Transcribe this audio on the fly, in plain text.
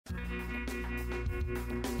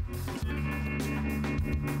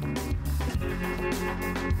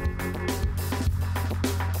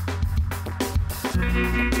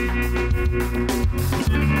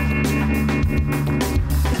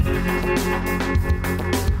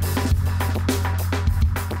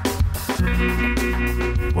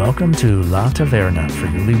Welcome to La Taverna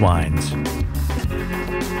Friuli Wines,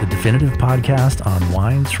 the definitive podcast on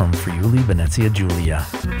wines from Friuli, Venezia Giulia.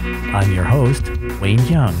 I'm your host, Wayne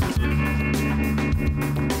Young.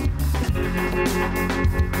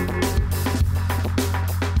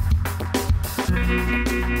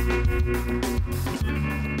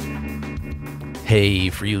 Hey,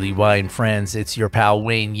 Friuli wine friends, it's your pal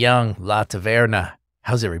Wayne Young, La Taverna.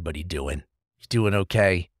 How's everybody doing? You doing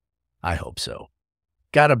okay? I hope so.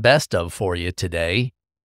 Got a best of for you today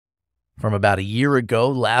from about a year ago,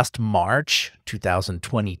 last March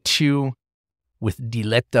 2022, with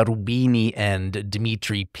Diletta Rubini and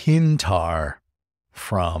Dimitri Pintar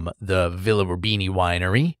from the Villa Rubini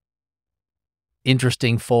winery.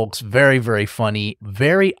 Interesting folks, very, very funny,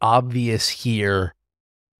 very obvious here.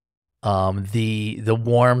 The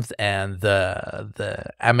warmth and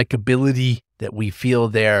the amicability that we feel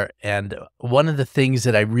there. And one of the things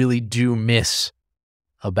that I really do miss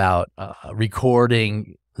about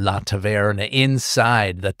recording La Taverna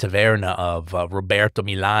inside the Taverna of Roberto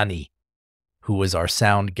Milani, who was our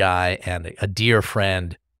sound guy and a dear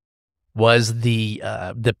friend, was the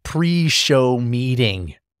pre-show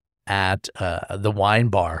meeting at the wine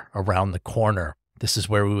bar around the corner. This is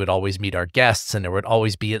where we would always meet our guests, and there would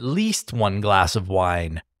always be at least one glass of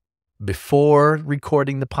wine before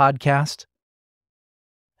recording the podcast.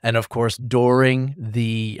 And of course, during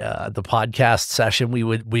the podcast session, we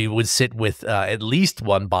would sit with at least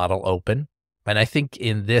one bottle open. And I think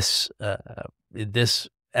in this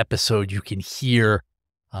episode, you can hear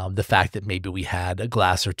the fact that maybe we had a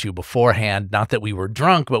glass or two beforehand. Not that we were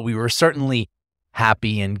drunk, but we were certainly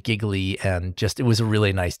happy and giggly, and just it was a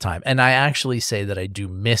really nice time. And I actually say that I do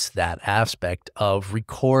miss that aspect of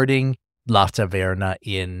recording La Taverna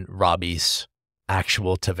in Robbie's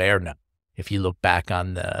actual taverna. If you look back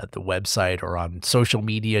on the website or on social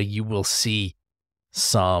media, you will see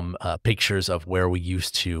some pictures of where we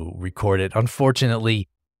used to record it. Unfortunately,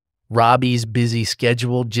 Robbie's busy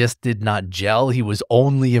schedule just did not gel. He was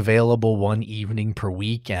only available one evening per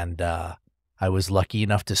week, and I was lucky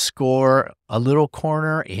enough to score a little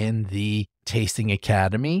corner in the Tasting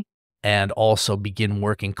Academy and also begin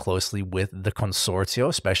working closely with the Consorzio,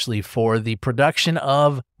 especially for the production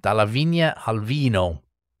of Dalla Vigna al Vino,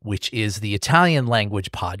 which is the Italian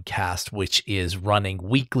language podcast, which is running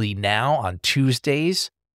weekly now on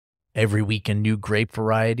Tuesdays. Every week a new grape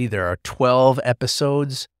variety. There are 12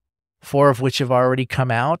 episodes, 4 of which have already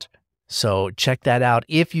come out. So check that out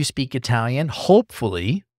if you speak Italian.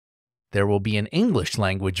 Hopefully, there will be an English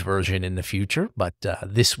language version in the future, but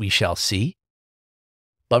this we shall see.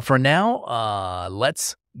 But for now,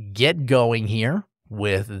 let's get going here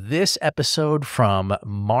with this episode from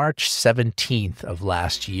March 17th of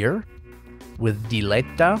last year with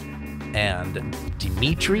Diletta and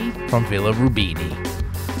Dimitri from Villa Rubini.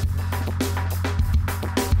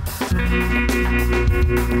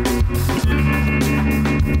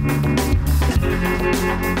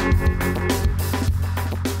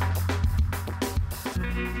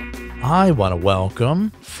 I want to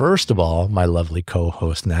welcome, first of all, my lovely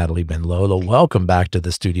co-host, Natalie Benlolo. Welcome back to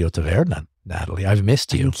the Studio Taverna, Natalie. I've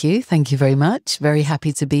missed you. Thank you. Thank you very much. Very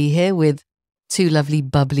happy to be here with two lovely,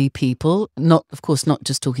 bubbly people. Of course, not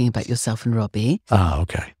just talking about yourself and Robbie. Ah,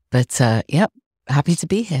 okay. But, yep, happy to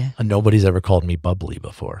be here. And nobody's ever called me bubbly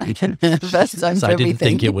before. First time so for I didn't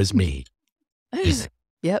think it was me.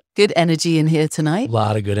 Yep. Good energy in here tonight. A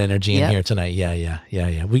lot of good energy in here tonight. Yeah.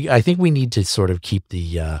 I think we need to sort of keep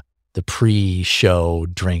the pre-show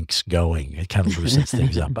drinks going. It kind of loosens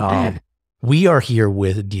things up. We are here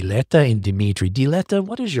with Diletta and Dimitri. Diletta,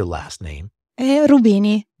 what is your last name?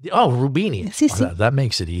 Rubini. Oh, Rubini. Sì, sì. That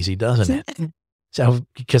makes it easy, doesn't it? So,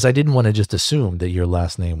 because I didn't want to just assume that your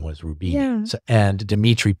last name was Rubini. Yeah. So, and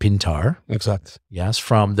Dimitri Pintar. Exact. Yes,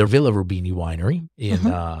 from the Villa Rubini winery in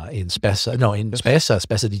Spessa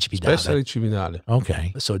di Cividale. Spessa di Cividale.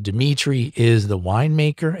 Okay. So Dimitri is the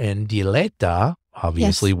winemaker, and Diletta,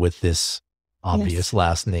 obviously with this obvious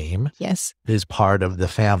last name, is part of the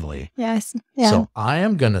family. Yes. Yeah. So I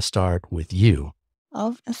am going to start with you.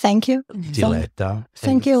 Oh, thank you. Diletta.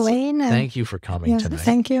 Thank you, Wayne. Thank you for coming tonight.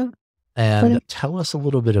 Thank you. And tell us a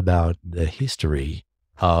little bit about the history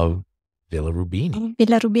of Villa Rubini.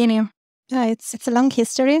 Villa Rubini. It's a long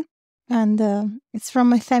history, and it's from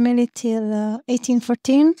my family till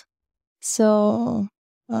 1814. So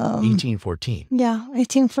 1814. Yeah,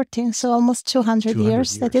 1814. So almost 200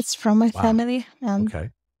 years that it's from my Wow. family. And Okay.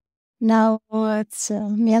 now it's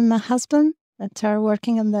me and my husband that are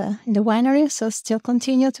working in the winery. So still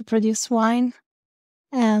continue to produce wine.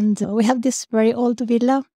 And we have this very old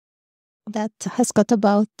villa that has got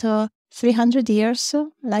about 300 years,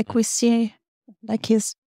 like we see, like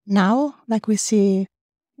is now, like we see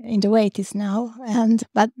in the way it is now. And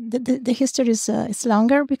but the history is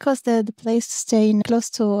longer because the place staying close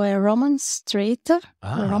to a Roman street, a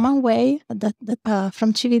Roman way that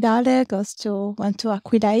from Cividale went to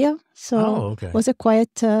Aquileia. So okay. it was a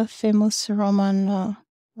quite famous Roman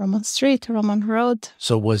street, Roman road.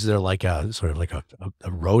 So was there like a sort of like a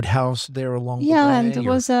roadhouse there along the way? Yeah, and it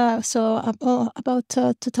was about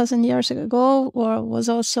 2,000 years ago, or was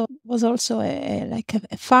also a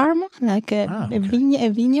farm, like a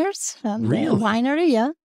vineyards and a winery.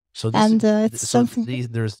 Yeah. So this, and it's so something.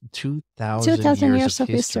 there's 2,000 years of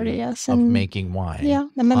history. Yes, of and making wine. Yeah,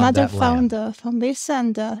 and my mother found this,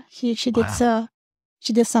 and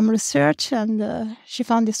she did some research, and she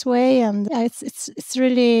found this way, and it's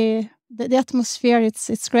really the atmosphere.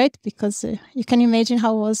 It's great because you can imagine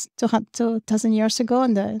how it was 2,000 years ago,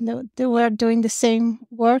 and they were doing the same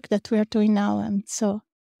work that we are doing now, and so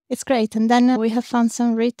it's great. And then we have found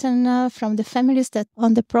some written from the families that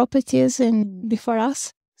own the properties before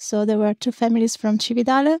us. So there were two families from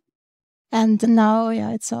Cividale, and now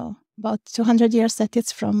it's about 200 years that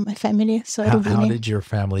it's from my family. So how Rubini. did your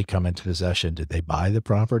family come into possession? Did they buy the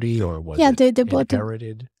property, or was they bought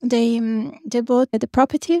inherited? They bought the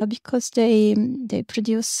property because they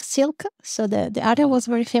produce silk. So the area was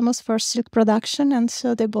very famous for silk production, and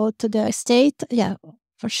so they bought the estate. Yeah,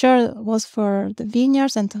 for sure it was for the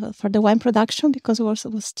vineyards and for the wine production because it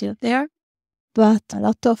was still there. But a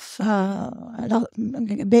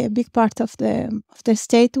big part of the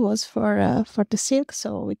estate was for the silk.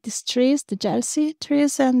 So with these trees, the Chelsea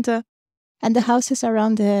trees, and the houses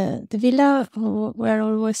around the villa were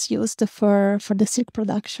always used for the silk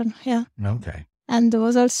production. Yeah. Okay. And it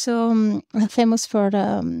was also famous for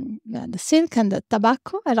the silk and the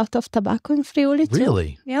tobacco. A lot of tobacco in Friuli too.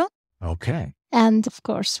 Really? Yeah. Okay. And of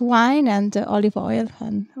course, wine and olive oil,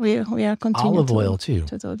 and we are continuing olive oil too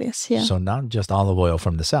to do this. Yeah. So not just olive oil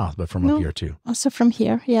from the south, but from up here too. Also from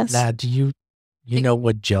here, yes. Now, do you know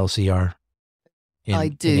what jealousy are? I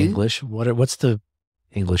do. In English, what's the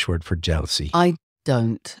English word for jealousy? I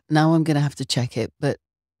don't. Now I'm going to have to check it, but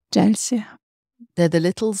jealousy. They're the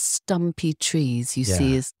little stumpy trees you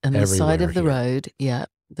see on the side of the road. Yeah.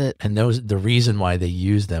 And the reason why they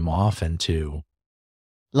use them often to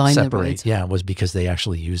line separate, was because they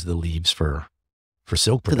actually use the leaves for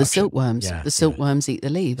silk production. For the silkworms. Yeah, the silkworms eat the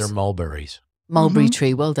leaves. They're mulberries. Mulberry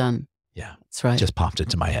tree, well done. Yeah. That's right. Just popped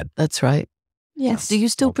into my head. That's right. Yes. Do you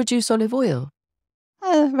still produce olive oil?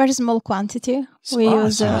 Very small quantity. We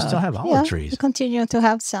use. So you still have olive trees. We continue to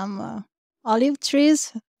have some olive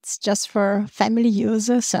trees. It's just for family use,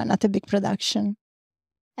 so not a big production.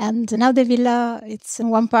 And now the villa, it's in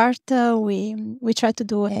one part. We try to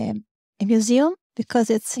do a museum because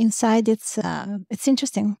it's inside. It's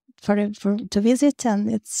interesting to visit,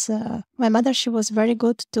 and it's my mother. She was very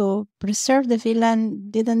good to preserve the villa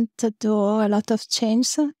and didn't do a lot of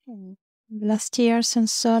change in last years, and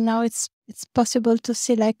so now it's possible to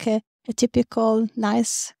see like a typical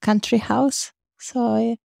nice country house.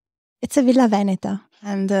 So it's a Villa Veneta.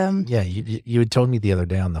 And you had told me the other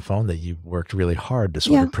day on the phone that you worked really hard to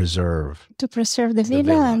sort of preserve the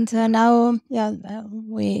villa. And now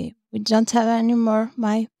we don't have any more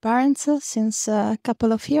my parents since a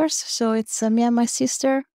couple of years, so it's me and my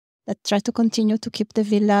sister that try to continue to keep the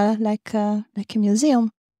villa like a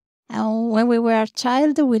museum. And when we were a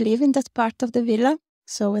child, we live in that part of the villa,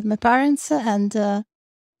 so with my parents, and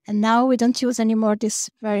now we don't use anymore this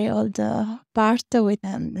very old part with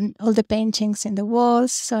all the paintings in the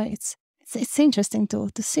walls. So it's interesting to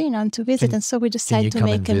see and to visit, and so we decided to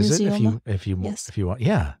make a museum. If you want,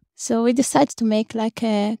 yeah. So we decided to make like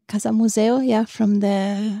a casa museo,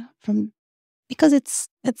 because it's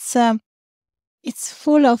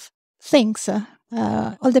full of things.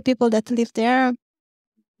 All the people that live there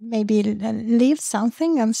maybe leave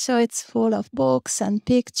something, and so it's full of books and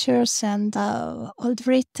pictures and old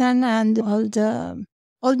written and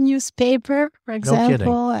old newspaper, for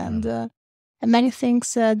example, and many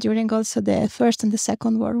things during also the First and the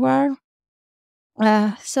Second World War.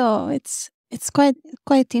 So it's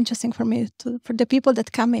quite interesting for me for the people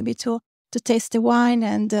that come maybe to taste the wine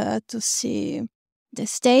and to see the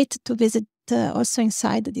estate, to visit also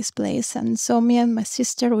inside this place. And so me and my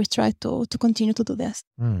sister, we try to continue to do this.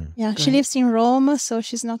 She lives in Rome, so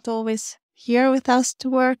she's not always here with us to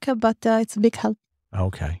work, but it's a big help.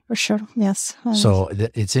 Okay. for sure. Yes. So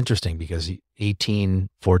it's interesting because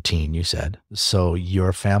 1814, you said. So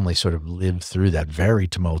your family sort of lived through that very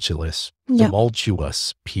tumultuous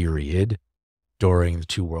period during the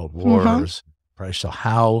two world wars. Right? So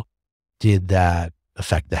how did that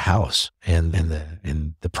affect the house and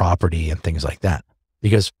the property and things like that?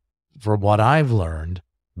 Because from what I've learned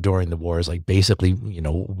during the wars, like basically,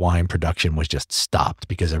 wine production was just stopped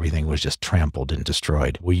because everything was just trampled and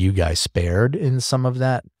destroyed. Were you guys spared in some of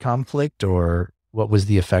that conflict, or what was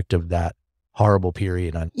the effect of that horrible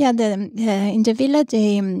period on? Yeah, in the villa,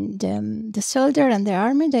 the soldier and the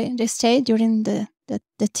army, they stayed during the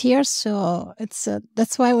tears. So it's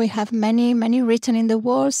that's why we have many written in the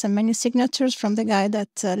walls and many signatures from the guy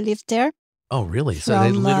that lived there. Oh, really? So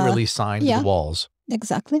they literally signed the walls.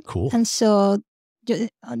 Exactly. Cool. And so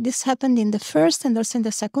this happened in the First and also in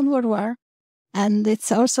the Second World War. And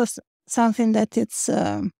it's also something that it's,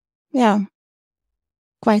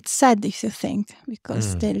 quite sad if you think,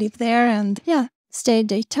 because they live there and, stayed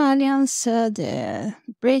the Italians, the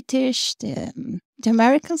British, the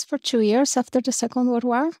Americans for 2 years after the Second World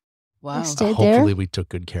War. Wow. Hopefully we took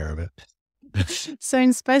good care of it. So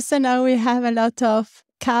in Spezia now we have a lot of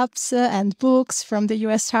caps and books from the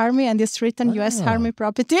U.S. Army, and it's written U.S. Army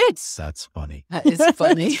property. That's funny. That is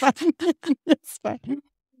funny. It's funny.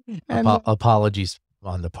 Apologies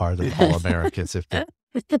on the part of the All-Americans if they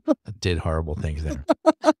did horrible things there.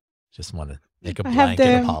 Just want to make a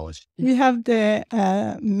blanket apology. We have the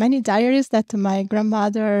many diaries that my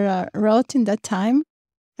grandmother wrote in that time.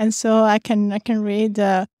 And so I can read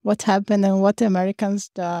what happened and what the Americans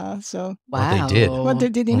so what they did. What they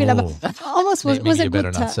did in Villa. Almost was a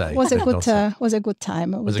good was a good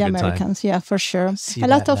time with the Americans. Yeah, for sure. A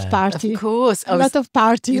lot of parties. Of course. A lot of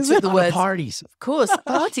parties. You took the word parties. Of course.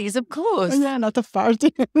 Parties, of course. Yeah, a lot of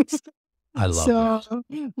parties. I love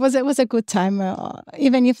it. Was a good time,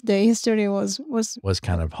 even if the history was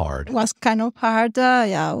kind of hard. Was kind of hard.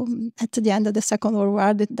 At the end of the Second World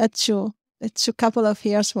War, that couple of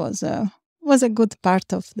years was a good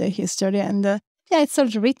part of the history, and it's all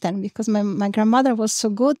written because my grandmother was so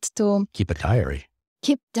good to keep a diary.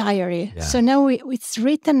 Yeah. So now it's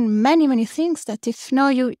written many things that if no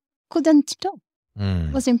you couldn't know.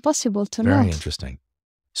 It was impossible to know. Very interesting.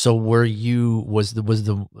 So was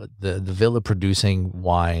the villa producing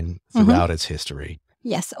wine throughout its history?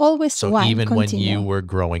 Yes, always so wine. So even continue. when you were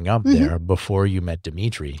growing up there, before you met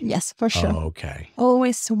Dimitri? Yes, for sure. Oh, okay.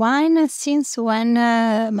 Always wine since when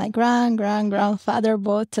my grandfather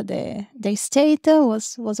bought the estate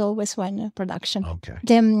was always wine production. Okay.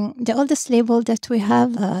 The oldest label that we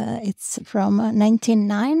have, it's from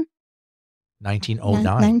 1909. 1909?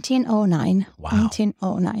 1909. Wow.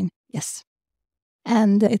 1909, yes.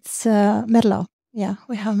 And it's Merlot. Yeah,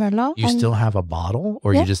 we have Merlot. You still have a bottle,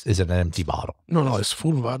 or is it an empty bottle? No, it's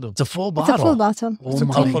full bottle. It's a full bottle. It's a full bottle. Oh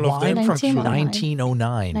my God.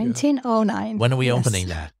 1909. 1909. When are we opening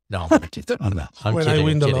that? No, I'm kidding. When I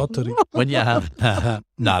win the lottery. When you have,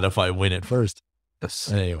 not if I win it first.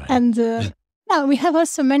 Yes. Anyway. And we have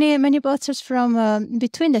also many bottles from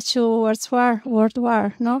between the two World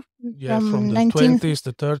War, no? Yeah, from the 20s,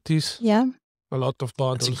 the 30s. Yeah. A lot of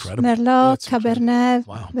bottles. That's incredible. Merlot, Cabernet,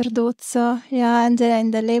 wow. Verduzzo. Yeah, and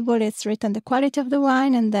in the label it's written the quality of the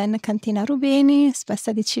wine, and then Cantina Rubini,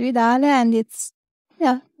 Spessa di Cividale, and it's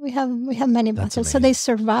we have many bottles. Amazing. So they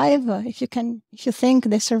survive. If you think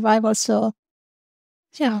they survive also,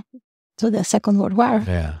 to the Second World War.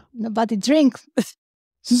 Yeah. Nobody drinks.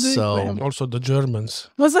 So also the Germans.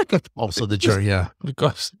 Was it? Also the Germans, yeah.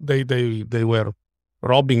 Because they were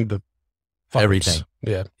robbing the farms. Everything.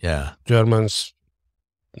 Yeah. Yeah. Germans,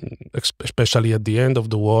 especially at the end of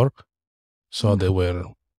the war. So they were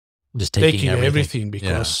just taking everything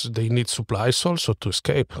because they need supplies also to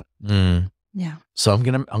escape. Mm. Yeah. So I'm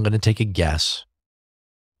gonna take a guess.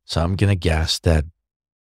 So I'm gonna guess that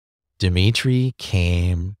Dimitri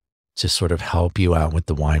came to sort of help you out with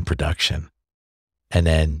the wine production. And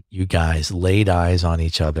then you guys laid eyes on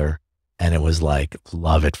each other and it was like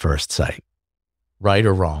love at first sight. Right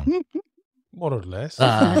or wrong? More or less.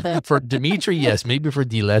 For Dimitri, yes. Maybe for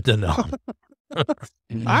Diletta, no.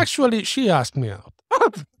 Actually, she asked me out.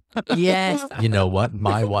 Yes. You know what?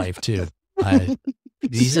 My wife too.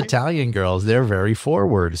 These Italian girls, they're very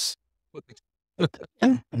forward. So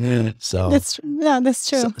that's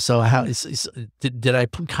true. So how did I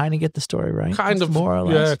kind of get the story right? Kind of, more or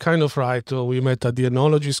less. Yeah, kind of right. We met at the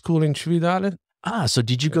enology school in Cividale. So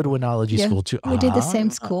did you go to enology school too? We did the same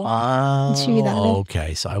school in Cividale.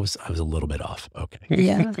 Okay, so I was a little bit off. Okay.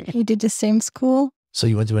 Yeah, we did the same school. So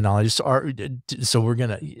you went to enology. So we're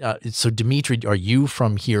gonna. So Dimitri, are you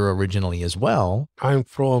from here originally as well? I'm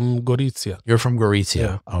from Gorizia. You're from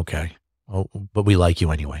Gorizia. Yeah. Okay. Oh, but we like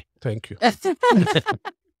you anyway. Thank you.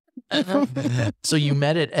 So you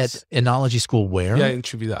met at enology school where? Yeah, in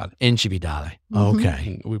Cividale. In Cividale. Mm-hmm.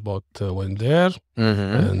 Okay. We both went there,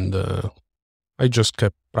 and I just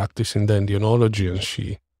kept practicing then the enology, and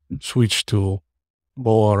she switched to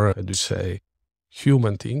more, how do you say,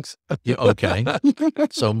 human things. Yeah, okay.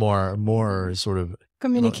 So more sort of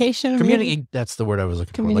Communication. That's the word I was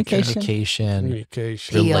looking for. Like communication,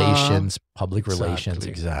 Communication. relations, public relations.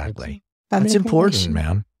 Exactly. Public That's important, relation.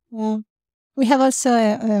 man. Yeah. We have also,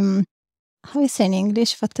 how is it in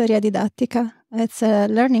English? Fattoria didattica. It's a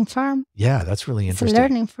learning farm. Yeah, that's really It's a interesting.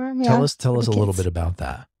 learning farm. Tell Yeah, us for a the little kids. bit about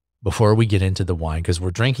that before we get into the wine, because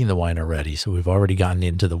we're drinking the wine already. So we've already gotten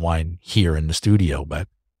into the wine here in the studio. But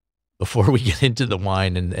before we get into the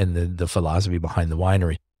wine and the philosophy behind the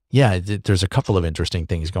winery, yeah, there's a couple of interesting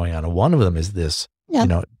things going on. And one of them is this,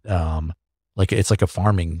 Yeah. like it's like a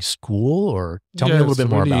farming school, or tell me a little bit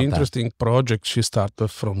more really about interesting project. She started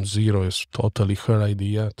from zero. It's totally her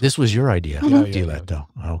idea. that. This was your idea, Yeah, Diletta.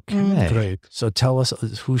 Okay. Great. So tell us,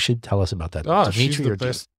 who should tell us about that? She's Dimitri the or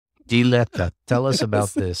best. Diletta? Tell us about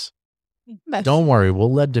this. But- Don't worry,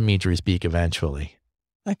 we'll let Dimitri speak eventually.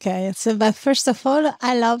 Okay, so but first of all,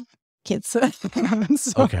 I love kids. So,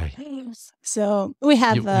 Okay. So we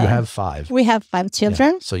have You have 5. we have 5 Yeah,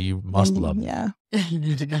 children. so you must And, love them.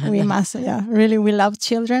 Yeah, we must. Yeah, really, we love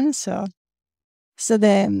children. So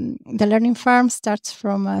the learning farm starts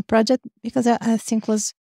from a project because I think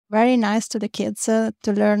was very nice to the kids to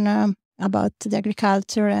learn about the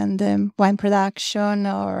agriculture and wine production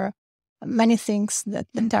or many things that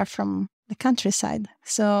are from the countryside.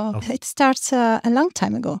 So it starts a long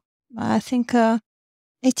time ago. I think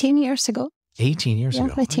 18 years ago. 18 years Yeah,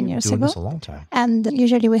 ago. 18 You've been years doing ago. this a long time. And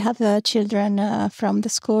usually we have children from the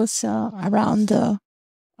schools around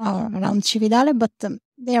Cividale, but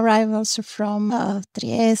they arrive also from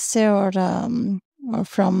Trieste or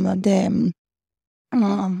from the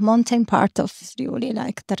mountain part of Friuli,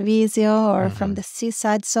 like Tarvisio, or from the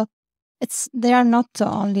seaside. So they are not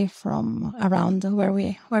only from around where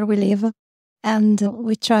we live. And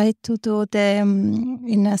we try to do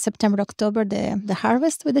in September, October, the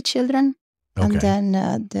harvest with the children. Okay. And then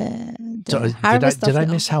the So harvest did I of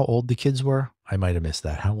miss how old the kids were? I might have missed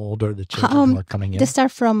that. How old are the children who are coming in? They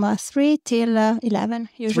start from 3 till 11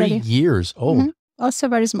 3 usually. years old. Mhm. Also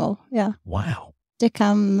very small. Yeah, Wow. they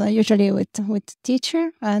come usually with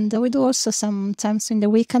teacher, and we do also sometimes in the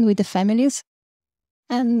weekend with the families.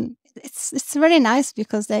 And it's very nice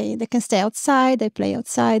because they can stay outside, they play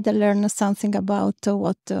outside, they learn something about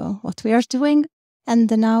what we are doing. And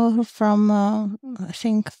now from I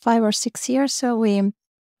think 5 or 6 years, so we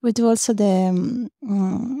do also the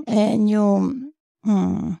a new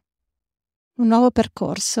nuovo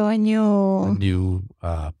percorso, a new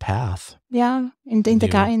path. yeah, in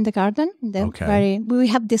the garden. Okay. We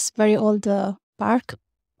have this very old park.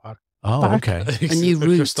 Oh, Park. okay. A new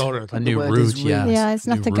route. A new word route, is yeah. Yeah, it's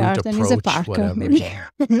not New a route, garden, it's a approach, park. whatever. Maybe.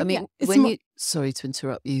 I mean, sorry to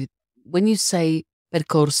interrupt you. When you say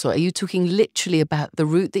percorso, are you talking literally about the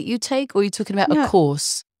route that you take, or are you talking about No. a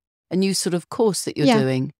course, a new sort of course that you're Yeah.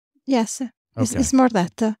 doing? Yes, Okay. it's more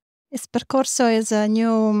that. It's percorso is a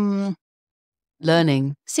new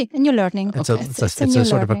Learning. a new learning. It's Okay. a new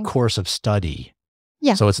sort of a learning. course of study.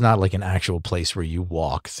 Yeah. So it's not like an actual place where you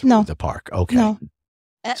walk through No. the park. Okay. No.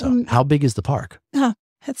 So how big is the park?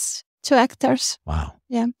 It's 2 hectares. Wow.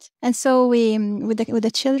 Yeah, and so we with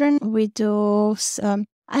the children we do.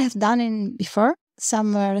 I have done before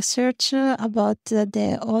some research about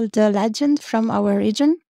the old legend from our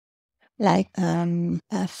region, like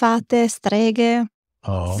fate, streghe,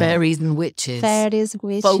 Oh. Fairies and witches. fairies,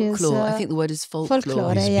 witches, Folklore. I think the word is folklore.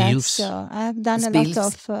 folklore. These Yes, beliefs. so I have done These a lot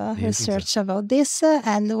beliefs. of Yes, research about this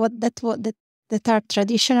and that are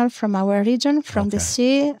traditional from our region, from the Okay.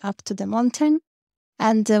 sea up to the mountain.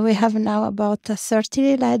 And we have now about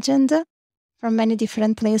 30 legends from many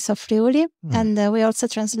different places of Friuli. And we also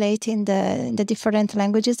translate in the different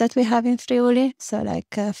languages that we have in Friuli. So like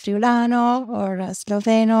Friulano or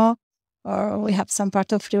Sloveno, or we have some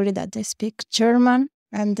part of Friuli that they speak German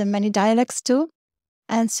and many dialects too.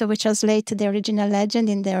 And so we translate the original legend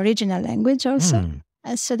in the original language also.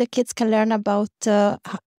 And so the kids can learn about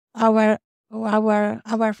our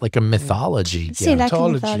Like a mythology. See, like a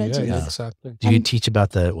Mythology, mythology. yeah, Yeah. exactly. Do you And- teach about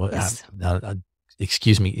the, Yes.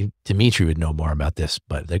 excuse me, Dimitri would know more about this,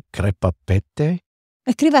 but the crepapete?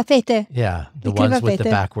 Crivapete. Yeah, the The ones with the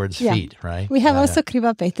crivapete. backwards Yeah. feet, right? We have Yeah, also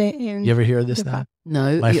crivapete. yeah. You ever hear of this the now?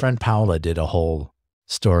 No. My friend Paola did a whole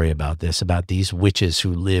story about this, about these witches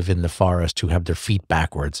who live in the forest who have their feet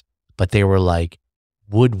backwards, but they were like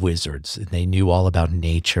wood wizards, and they knew all about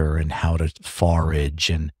nature and how to forage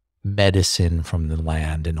and medicine from the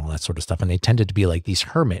land and all that sort of stuff. And they tended to be like these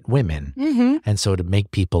hermit women. Mm-hmm. And so to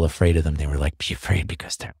make people afraid of them, they were like, be afraid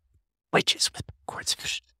because they're witches with backwards.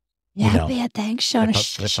 Yeah, pay attention.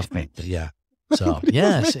 Yeah. So,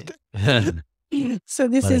 yes. So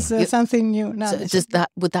this is something new. Now. So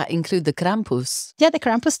would that include the Krampus? Yeah, the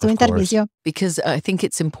Krampus too, Of in course. Tarvisio. Because I think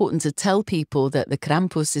it's important to tell people that the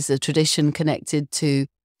Krampus is a tradition connected to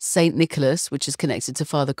Saint Nicholas, which is connected to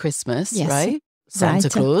Father Christmas, Yes. right? Santa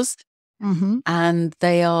Right. Claus. Mm-hmm. And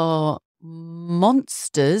they are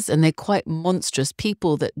monsters, and they're quite monstrous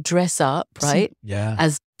people that dress up, right, Yeah.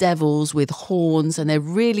 as devils with horns, and they're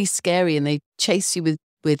really scary, and they chase you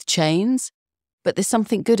with chains. But there's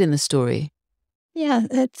something good in the story. Yeah,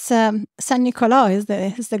 it's San Nicolò is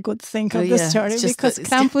the good thing of the story, it's just because that it's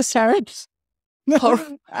Krampus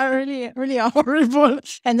are really, really horrible.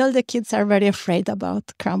 And all the kids are very afraid about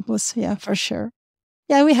Krampus. Yeah, for sure.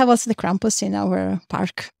 Yeah, we have also the Krampus in our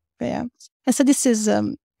park. Yeah. And so this is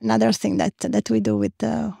another thing that we do with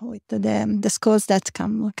the schools that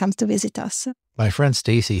come to visit us. My friend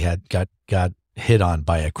Stacy had got hit on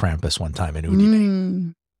by a Krampus one time in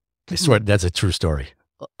Udine. I swear that's a true story.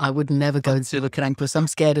 I would never go and see the Krampus. I'm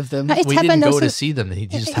scared of them. It We didn't happened go also- to see them. He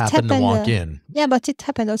just it happened to happened, walk in. Yeah, but it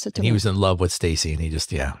happened also to And he me. was in love with Stacy, and he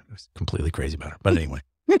just, was completely crazy about her. But anyway,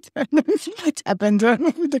 It happened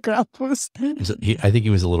with the Krampus. I think he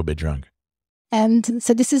was a little bit drunk. And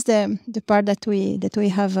so this is the part that we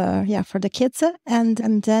have for the kids, and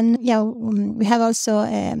then we have also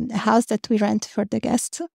a house that we rent for the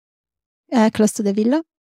guests close to the villa,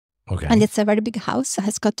 Okay. and it's a very big house.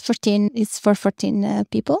 It's got 14. It's for 14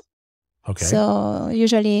 people. Okay. So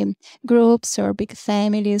usually groups or big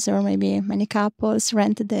families or maybe many couples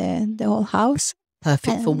rent the whole house.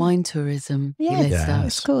 Perfect for wine tourism. Yeah, Diletta.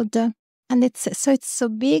 it's good. And it's so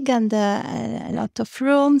big, and a lot of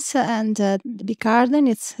rooms, and the big garden.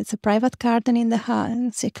 It's a private garden in the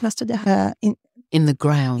house, close to the In the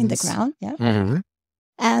grounds. in the ground. Yeah, Mm-hmm.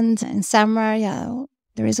 and in summer,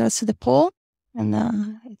 there is also the pool, and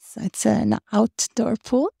it's an outdoor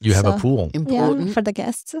pool. You have a So, pool. Important. yeah, for the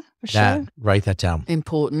guests for That, sure. write that down.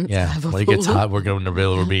 Important. to Yeah. have a When it gets pool. hot, we're going to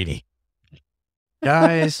Villa Rubini.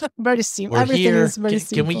 Guys, Very simple. we're Everything here. is very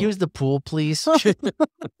simple. Can we use the pool, please?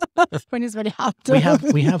 when it's very hot?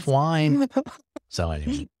 we have wine. So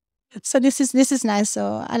anyway. So this is nice.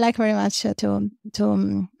 So I like very much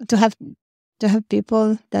to have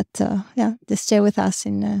people that they stay with us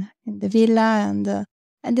in the villa,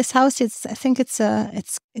 and this house is, I think it's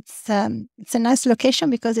a nice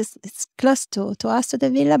location because it's close to us, to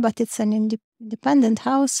the villa, but it's an independent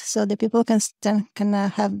house, so the people can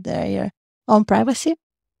have their own privacy,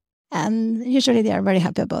 and usually they are very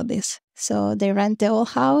happy about this. So they rent the whole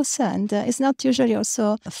house, and it's not usually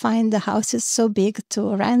also find the houses so big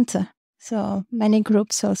to rent. So many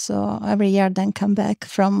groups also every year then come back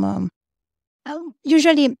from.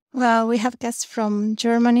 Usually, we have guests from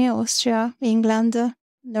Germany, Austria, England,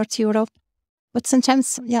 North Europe. But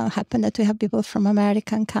sometimes, happen that we have people from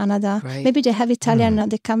America and Canada. Great. Maybe they have Italian.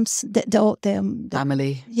 They comes the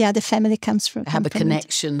Family. the family comes from Have a from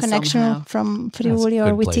connection from somehow. That's a Friuli or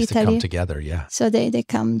good with place to Italy. come together. Yeah. So they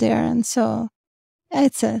come there, and so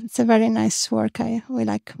it's a very nice work. We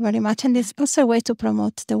like very much, and it's also a way to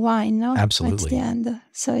promote the wine. No, Absolutely. At the end,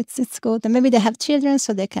 so it's good. And maybe they have children,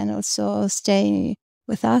 so they can also stay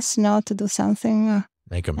with us, to do something.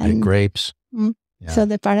 Make them pick And- grapes. Mm. Yeah. So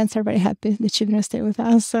the parents are very happy. The children stay with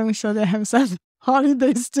us, so they have some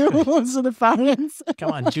holidays too. So the parents.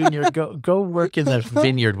 Come on, Junior, go work in the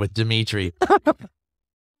vineyard with Dimitri.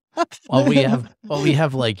 While we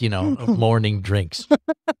have like, morning drinks.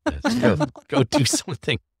 Yes, go do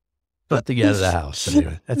something. Put together the house.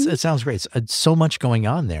 Anyway, it sounds great. It's so much going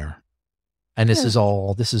on there. And this is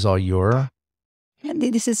all your And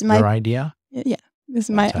this is your idea? yeah. This is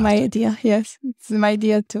my Fantastic. idea. Yes, it's my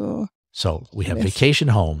idea to. So we have Yes. vacation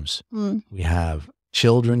homes. Mm. We have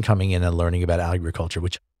children coming in and learning about agriculture,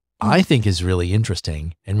 which I think is really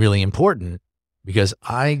interesting and really important, because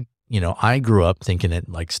I grew up thinking that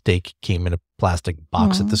like steak came in a plastic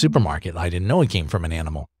box at the supermarket. I didn't know it came from an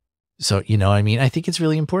animal. So, I think it's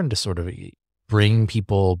really important to sort of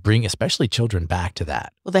bring especially children back to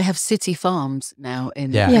that. Well, they have city farms now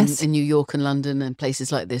in, Yeah. Yes. in New York and London and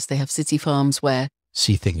places like this. They have city farms where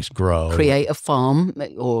See things grow. create a farm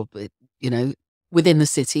or, within the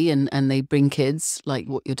city, and they bring kids like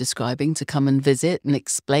what you're describing to come and visit and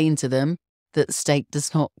explain to them that steak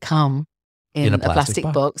does not come in a plastic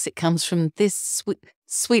box. It comes from this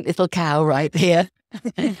sweet little cow right here.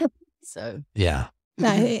 So Yeah.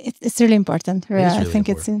 No, it's really important. It is I really think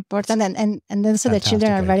it's important, and also the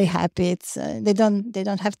children are very happy. It's they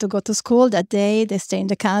don't have to go to school that day. They stay in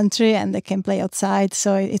the country and they can play outside.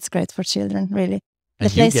 So it's great for children, really.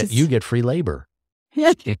 And you get free labor.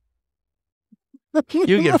 Yeah.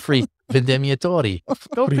 You get free vendemmiatori.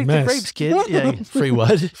 Go Free pick mess. the grapes, kid. Yeah, free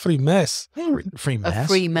what? Free mess. Free a mess.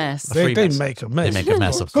 free mess. They make a mess. They make a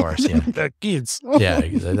mess, of course. Yeah, They're kids. yeah.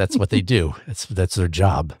 That's what they do. That's their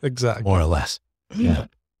job, Exactly. more or less. Yeah.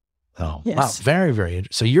 Oh, Yes. wow. Very, very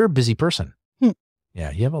interesting. So you're a busy person. Hmm.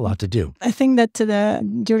 Yeah, you have a lot to do. I think that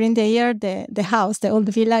during the year, the house, the old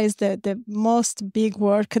villa, is the most big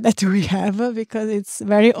work that we have because it's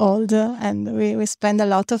very old, and we spend a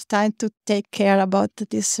lot of time to take care about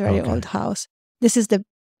this very Okay. old house. This is the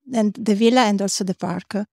villa and also the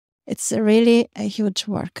park. It's really a huge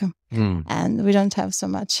work, and we don't have so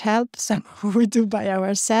much help, so we do by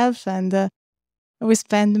ourselves, and we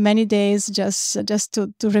spend many days just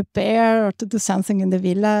to repair or to do something in the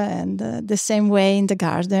villa, and the same way in the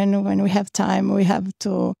garden. When we have time, we have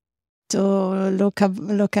to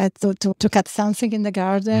cut something in the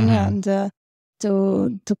garden and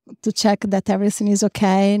to check that everything is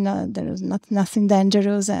okay. No, there is nothing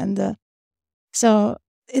dangerous, and so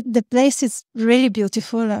the place is really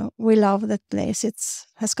beautiful. We love that place.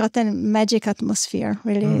 Has got a magic atmosphere.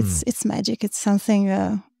 Really, it's magic. It's something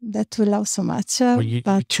that we love so much. Well, you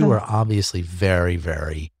two are obviously very,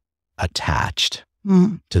 very attached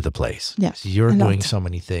to the place. Yeah, so you're a lot. doing so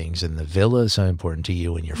many things, and the villa is so important to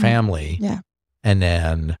you and your family. Yeah. And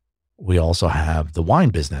then we also have the wine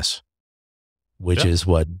business, which is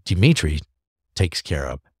what Dimitri takes care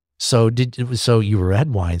of. So you were at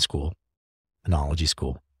wine school, enology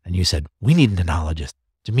school, and you said, we need an enologist.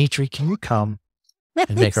 Dimitri, can you come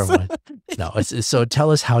and make our wine? No, so tell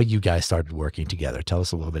us how you guys started working together. Tell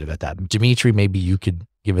us a little bit about that. Dimitri, maybe you could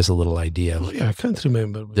give us a little idea. Yeah, I can't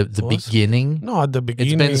remember. The beginning? No, at the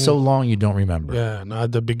beginning. It's been so long you don't remember. Yeah, no,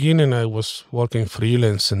 at the beginning I was working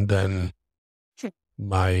freelance, and then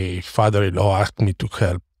my father-in-law asked me to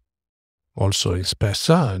help also in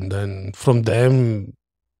Spessa, and then from them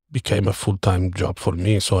became a full-time job for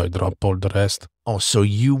me, so I dropped all the rest. Oh, so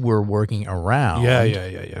you were working around.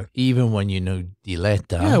 Yeah. Even when you knew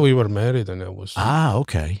Diletta. Yeah, we were married, and I was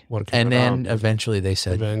okay. working And around. then eventually they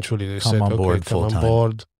said, come on okay, board come on full-time.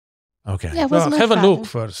 board. okay. Yeah, it was Well, my have a father. look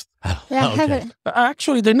first. Yeah, have Okay. a,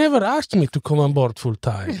 Actually, they never asked me to come on board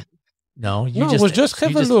full-time. No, you No, just, it was just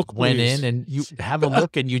have you a just look, went please. in and you have a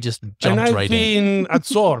look and you just And jumped I've right in. been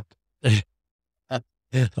absorbed.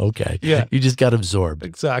 Okay. Yeah. You just got absorbed.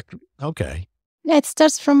 Exactly. Okay. yeah, it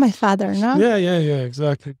starts from my father, no? Yeah,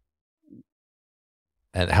 exactly.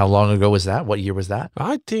 And how long ago was that? What year was that?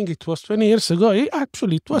 I think it was 20 years ago.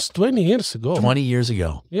 Actually, it was 20 years ago. 20 years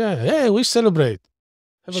ago. Yeah, we celebrate.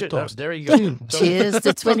 Have a toast. There you go. Cheers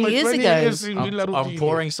to 20 years ago. in Villa I'm Rubini.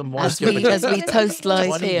 pouring some more. As we toast life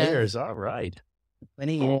 20 here. years. All right.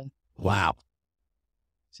 20 years. Wow.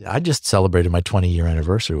 See, I just celebrated my 20-year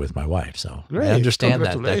anniversary with my wife, so Great. I understand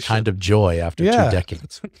that Congratulations. kind of joy after 2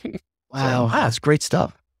 decades. Wow. Wow, it's great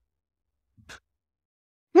stuff.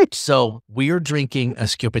 So we are drinking a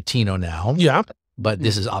Schioppettino now, Yeah, but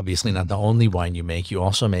this is obviously not the only wine you make. You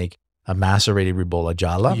also make a macerated Ribolla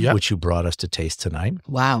Gialla, Yep. which you brought us to taste tonight.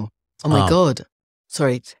 Wow. Oh my God.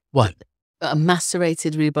 Sorry. What? A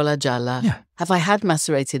macerated Ribolla Gialla. Yeah. Have I had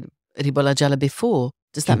macerated Ribolla Gialla before?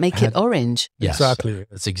 Does that You make had- it orange? Yes, exactly.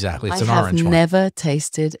 That's exactly. It's I an have orange one. never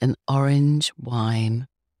tasted an orange wine.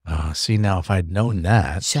 See, now if I'd known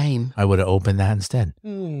that, Shame. I would have opened that instead.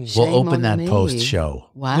 Mm. Shame We'll open on that me. post-show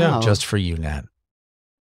Wow. Yeah, just for you, Nat. So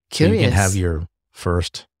Curious. you can have your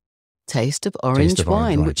first. taste of orange of orange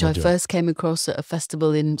wine, wine, which we'll I do it. first came across at a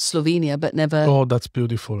festival in Slovenia, but never Oh, that's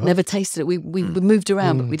beautiful. Huh? never tasted it. We moved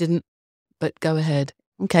around, but we didn't. But go ahead.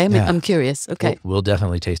 Okay, Yeah. I'm curious. Okay, We'll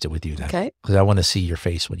definitely taste it with you, Nat. okay. Because I want to see your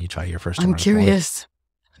face when you try your first I'm orange wine. curious.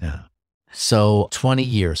 Yeah. So 20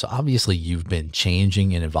 years. So obviously you've been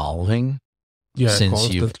changing and evolving Yeah, since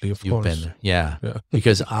constantly, of you've course. been there. Yeah. Yeah.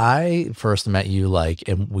 Because I first met you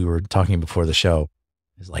and we were talking before the show,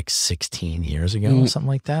 it was like 16 years ago, something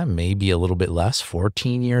like that. Maybe a little bit less,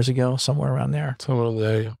 14 years ago, somewhere around there. Somewhere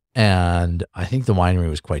there. Yeah. And I think the winery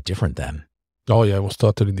was quite different then. Oh, yeah, it was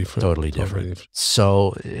totally different. Totally different.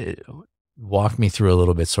 So walk me through a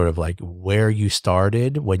little bit sort of like where you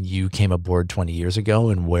started when you came aboard 20 years ago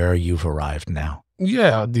and where you've arrived now.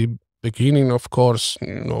 Yeah, at the beginning, of course,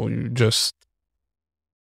 you just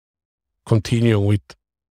continue with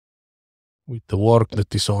the work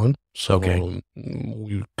that is on. So Okay.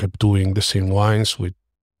 we kept doing the same wines with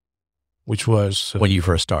which was when you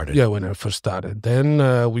first started. Yeah, when I first started. Then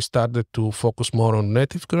we started to focus more on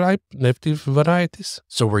native varieties.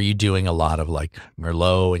 So were you doing a lot of like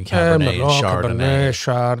Merlot and Cabernet and Chardonnay,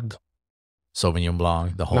 Chard, Sauvignon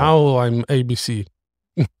Blanc, the whole? Now I'm ABC.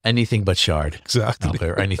 Anything but Chard. Exactly. Okay,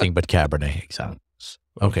 or anything but Cabernet. Exactly.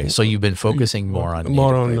 Okay, so you've been focusing more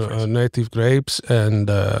on native grapes, and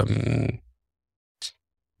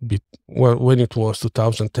when it was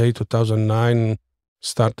 2008, 2009,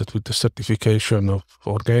 started with the certification of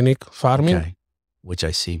organic farming, which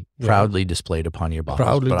I see proudly displayed upon your bottles.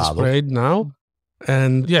 Proudly displayed now,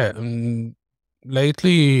 and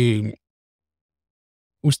lately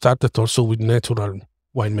we started also with natural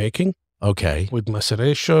winemaking. Okay, with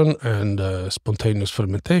maceration and spontaneous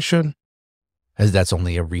fermentation. As that's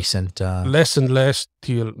only a recent less and less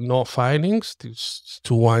till no finings. These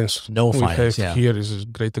two wines no finings here is a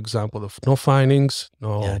great example of no finings,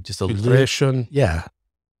 no just a filtration.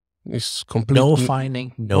 It's complete no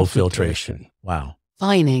fining, no filtration. Wow.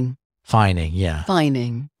 Fining, yeah.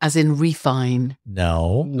 Fining, as in refine.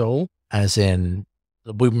 No. As in,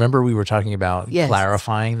 remember we were talking about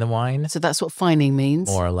clarifying the wine? So that's what fining means?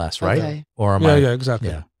 More or less, right? Okay. Or am exactly.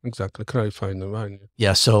 Yeah. Exactly, clarifying the wine.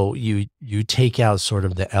 Yeah, so you take out sort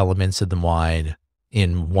of the elements of the wine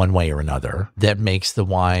in one way or another that makes the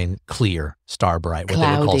wine clear, star bright, what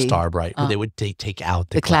they would call star bright. They would take out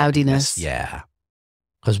the cloudiness. Yeah.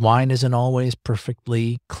 Because wine isn't always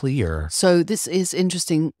perfectly clear. So this is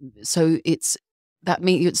interesting. So it's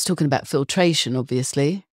talking about filtration,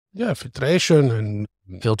 obviously. Yeah, filtration and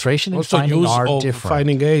also fining are different.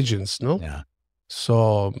 Fining agents, no? Yeah.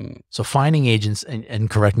 So fining agents, and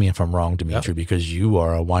correct me if I'm wrong, Dimitri, because you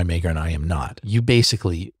are a winemaker and I am not. You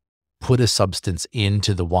basically put a substance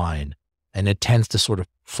into the wine and it tends to sort of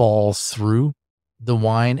fall through the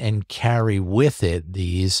wine and carry with it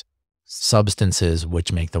these substances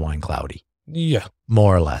which make the wine cloudy. Yeah.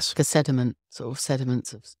 More or less. Like a sediment, sort of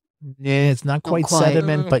sediments of... Yeah, it's not quite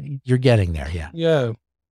sediment, but you're getting there, yeah. Yeah.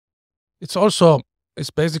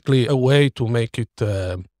 It's basically a way to make it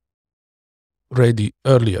ready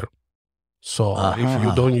earlier. So if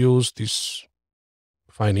you don't use these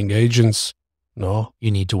fining agents,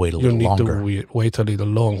 you need to wait a little longer. You need to wait a little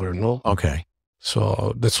longer, no? Okay.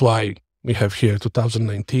 So that's why we have here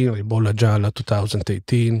 2019, Ribolla Gialla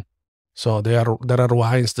 2018. So there are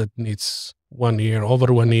wines that needs 1 year,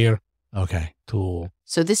 over 1 year. Okay.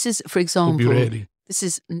 So this is, for example, to be ready. This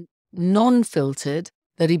is non-filtered.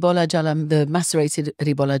 The Ribolla Gialla, the macerated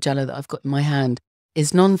Ribolla Gialla that I've got in my hand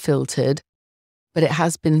is non-filtered, but it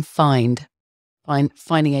has been fined.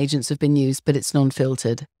 Fining agents have been used, but it's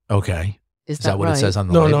non-filtered. Okay. Is that what right? it says on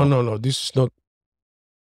the label? No. This is not.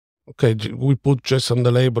 Okay, we put just on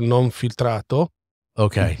the label non-filtrato.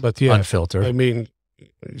 Okay. But unfiltered. I mean,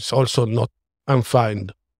 it's also not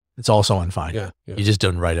unfined. It's also unfined. Yeah. You just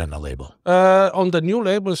don't write it on the label. On the new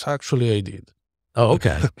labels, actually, I did. Oh,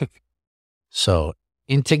 okay. So,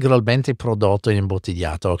 integralmente prodotto in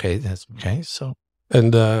imbottigliato. Okay, that's okay. So,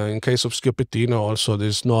 and in case of Schioppettino, also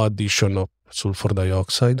there's no addition of sulfur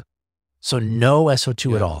dioxide. So no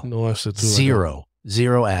SO2 at all. No SO2.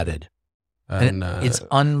 Zero added. And it's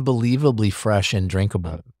unbelievably fresh and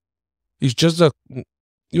drinkable. It's just that,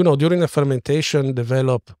 during a fermentation,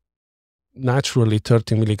 develop naturally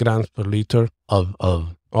 30 milligrams per liter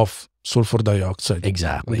of sulfur dioxide.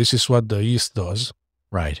 Exactly. And this is what the yeast does.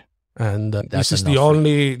 Right. And this is the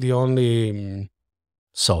only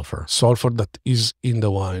sulfur that is in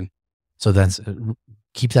the wine. So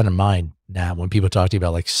keep that in mind now when people talk to you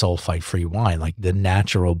about like sulfite-free wine, like the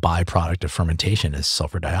natural byproduct of fermentation is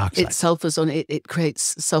sulfur dioxide. It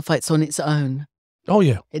creates sulfites on its own. Oh,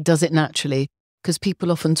 yeah. It does it naturally, because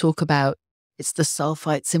people often talk about it's the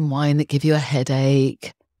sulfites in wine that give you a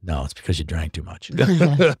headache. No, it's because you drank too much.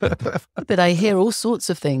 But I hear all sorts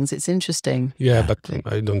of things. It's interesting. Yeah, but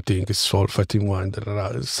I don't think it's sulfite in wine. There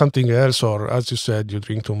are something else, or as you said, you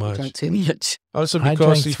drink too much. Drink too much. Also, I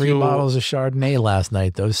because drank 3 bottles of Chardonnay last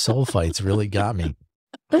night. Those sulfites really got me.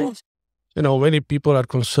 Many people are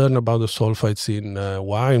concerned about the sulfites in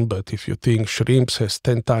wine, but if you think shrimps has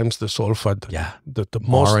 10 times the sulfite, the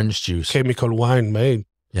most orange juice chemical wine made.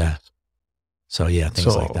 Yeah. So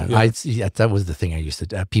things like that. Yeah. That was the thing I used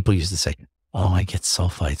to. People used to say, "Oh, I get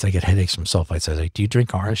sulfites. I get headaches from sulfites." I was like, "Do you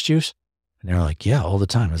drink orange juice?" And they're like, "Yeah, all the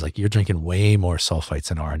time." I was like, "You're drinking way more sulfites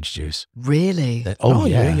than orange juice." Really?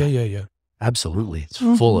 Yeah. Absolutely, it's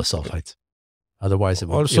full of sulfites. Otherwise, it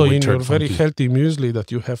would also in your very healthy muesli that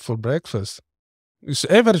you have for breakfast, it's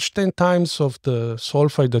average 10 times of the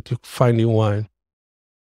sulfite that you find in wine.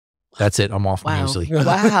 That's it. I'm off muesli.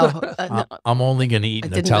 Wow. I'm only going to eat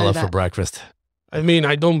Nutella for breakfast. I mean,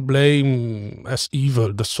 I don't blame as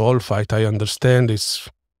evil the sulfite. I understand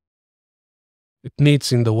it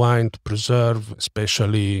needs in the wine to preserve,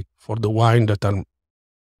 especially for the wine that are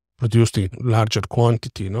produced in larger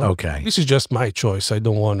quantity. No? Okay. This is just my choice. I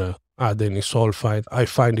don't want to add any sulfite. I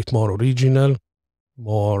find it more original,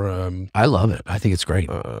 more. I love it. I think it's great.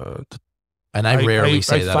 And I rarely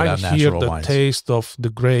say that about natural wines. I find here wines. the taste of the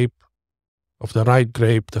grape, of the right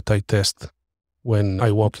grape that I test when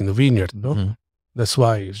I walk in the vineyard. No? Mm-hmm. That's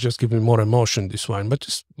why it's just giving more emotion, this wine. But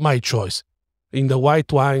it's my choice. In the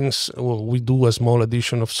white wines, we do a small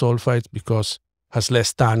addition of sulfite because it has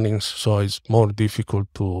less tannins, so it's more difficult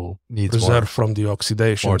to preserve from the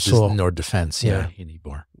oxidation. Or defense, yeah, you need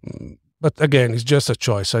more. But again, it's just a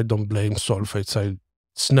choice. I don't blame sulfites.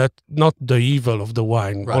 It's not the evil of the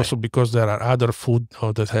wine. Right. Also because there are other food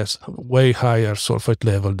that has way higher sulfite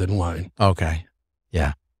level than wine. Okay,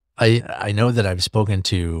 yeah. I know that I've spoken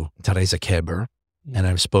to Teresa Keber and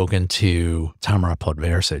I've spoken to Tamara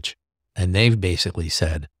Podversic, and they've basically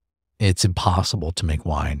said it's impossible to make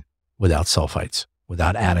wine without sulfites,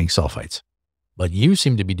 without adding sulfites. But you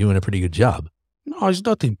seem to be doing a pretty good job. No, it's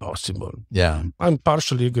not impossible. Yeah. I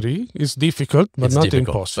partially agree. It's difficult, but It's not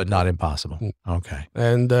difficult, impossible. But not impossible. Okay.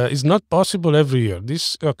 And it's not possible every year.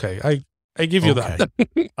 I give you that.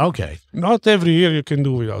 Okay. Not every year you can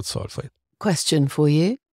do without sulfite. Question for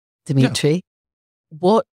you, Dimitri. Yeah.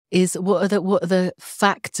 What are the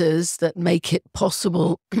factors that make it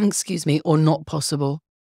possible, excuse me, or not possible?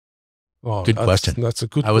 Oh, Good question. That's a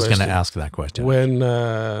good question. I was going to ask that question. When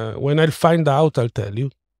I'll find out, I'll tell you.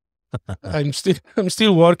 I'm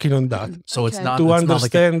still working on that. So it's not to it's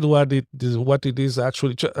understand what it is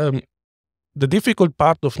actually. The difficult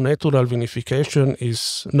part of natural vinification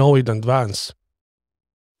is know in advance.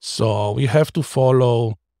 So we have to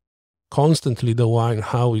follow constantly the wine,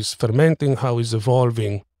 how it's fermenting, how it's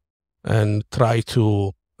evolving, and try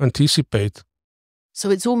to anticipate. So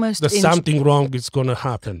it's almost that something wrong is going to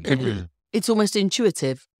happen. It's almost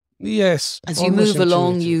intuitive. Yes. As you move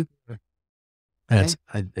along, And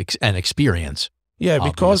it's an experience. Yeah,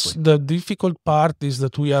 because the difficult part is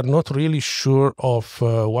that we are not really sure of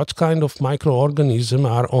what kind of microorganisms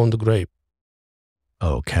are on the grape.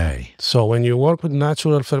 Okay. So when you work with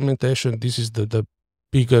natural fermentation, this is the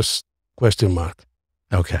biggest question mark.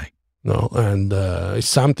 Okay. No, and it's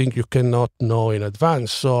something you cannot know in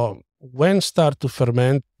advance. So when start to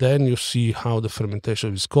ferment, then you see how the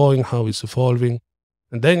fermentation is going, how it's evolving,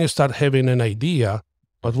 and then you start having an idea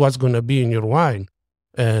of what's going to be in your wine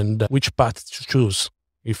and which path to choose.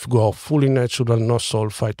 If you go fully natural, no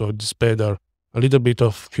sulfite, or it's better, a little bit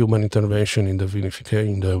of human intervention in the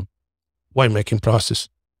vinification, in the winemaking process.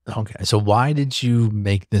 Okay. So why did you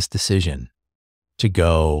make this decision to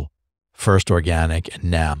go first organic and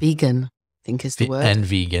now vegan? I think is the word. And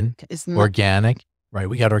vegan. Organic. Right.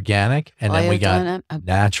 We got organic and then we got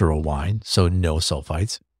natural wine. So no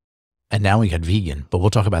sulfites. And now we got vegan, but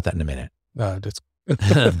we'll talk about that in a minute.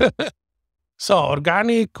 So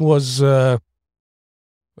organic was a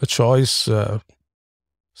choice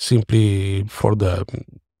simply for the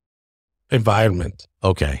environment.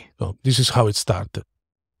 Okay. So this is how it started.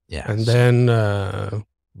 Yeah. And then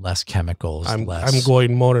less chemicals. I'm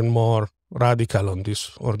going more and more radical on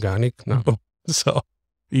this organic now. So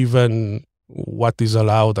even what is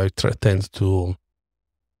allowed, I tend to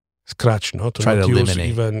scratch, to try to eliminate.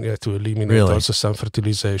 Even to eliminate also some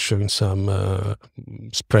fertilization, some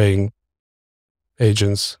spraying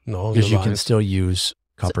agents. No, because you can still use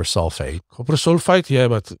copper sulfate. Copper sulfite, yeah,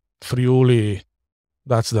 but Friuli,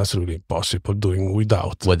 that's really impossible doing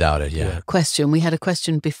without. Without it, yeah. Question. We had a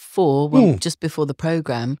question before, just before the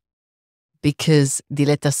program, because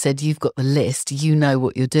Diletta said you've got the list, you know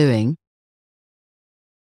what you're doing.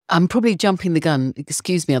 I'm probably jumping the gun.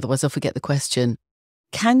 Excuse me, otherwise I'll forget the question.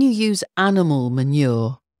 Can you use animal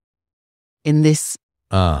manure in this?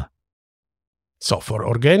 So for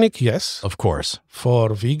organic, yes. Of course.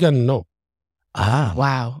 For vegan, no. Ah.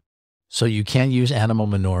 Wow. So you can't use animal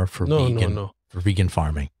manure for vegan? No. For vegan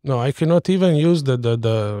farming? No, I cannot even use the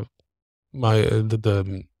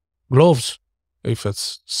gloves if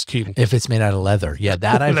it's skin. If it's made out of leather. Yeah,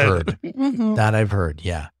 that I've heard. That I've heard,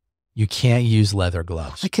 yeah. You can't use leather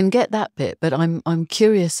gloves. I can get that bit, but I'm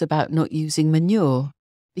curious about not using manure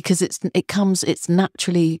because it's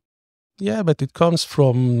naturally. Yeah, but it comes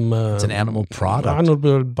from it's an animal product.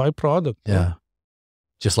 Animal byproduct. Yeah.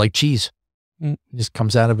 Just like cheese. It just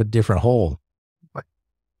comes out of a different hole.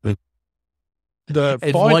 The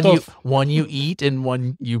point one you eat and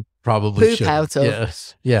one you probably poop out of.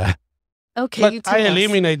 Yes. Yeah. Okay, but I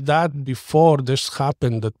eliminate that before this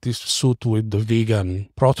happened, that this suit with the vegan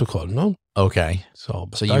protocol, no? Okay. So,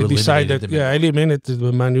 So I you decided, eliminated the I eliminated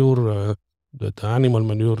the manure, the animal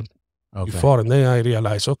manure Okay. before, and then I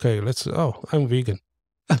realized, okay, I'm vegan.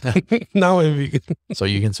 Now I'm vegan. So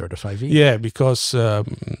you can certify vegan. Yeah, because the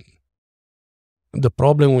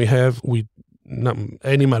problem we have with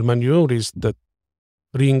animal manure is that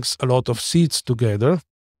brings a lot of seeds together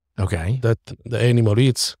Okay. that the animal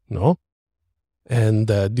eats, no? And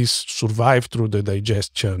this survive through the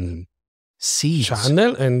digestion Seeds.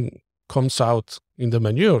 channel and comes out in the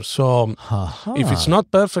manure. So if it's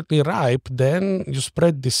not perfectly ripe, then you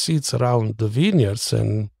spread the seeds around the vineyards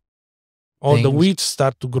and all the weeds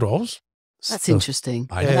start to grow. That's interesting.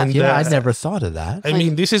 And, I'd never thought of that. I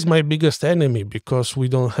mean, this is my biggest enemy because we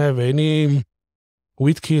don't have any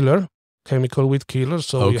weed killer, chemical weed killer.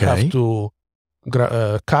 So we have to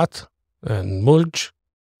cut and mulch.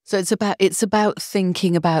 So it's about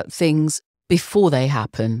thinking about things before they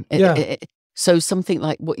happen. So something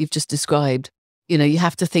like what you've just described, you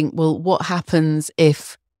have to think, well, what happens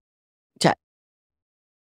if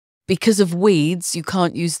because of weeds, you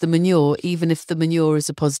can't use the manure, even if the manure is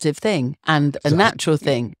a positive thing and a natural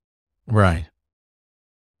thing. Right.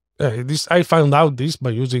 I found out this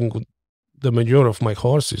by using the manure of my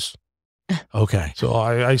horses. Okay. So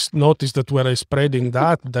I noticed that when I'm spreading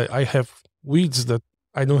that I have weeds that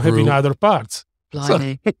I don't have in other parts.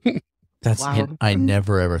 Blimey. That's wow. I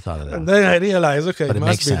never ever thought of that. And then I realized, okay, but it makes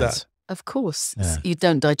must be sense. that. Of course. Yeah. You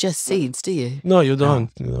don't digest seeds, do you? No, you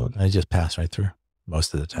don't. No. You don't. I just pass right through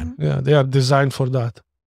most of the time. Yeah, they are designed for that.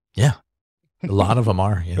 Yeah. A lot of them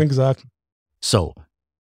are. Yeah. Exactly. So,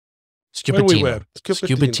 Where we Scupettino, were?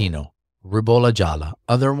 Scupettino, Ribolla Gialla.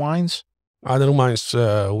 Other wines? Other wines,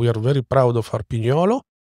 we are very proud of our Pignolo.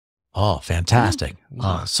 Oh, fantastic.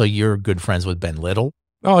 So you're good friends with Ben Little?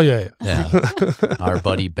 Oh, yeah. Yeah. Our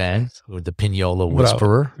buddy Ben, with the Pignolo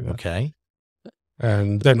Whisperer. Yeah. Okay.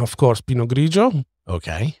 And then, of course, Pinot Grigio,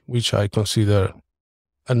 Okay. which I consider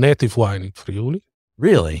a native wine in Friuli.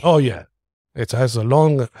 Really? Oh, yeah. It has a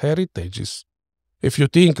long heritage. If you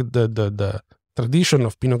think the tradition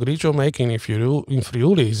of Pinot Grigio making in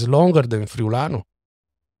Friuli is longer than Friulano.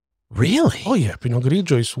 Really? Oh, yeah. Pinot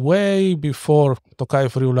Grigio is way before Tokai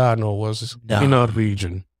Friulano was in our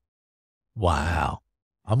region. Wow.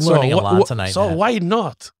 I'm learning a lot tonight. So why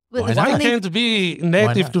not? Well, Why can't it be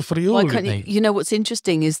native to Friuli? Why can't you, what's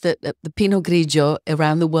interesting is that the Pinot Grigio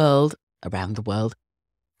around the world,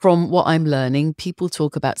 from what I'm learning, people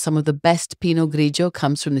talk about some of the best Pinot Grigio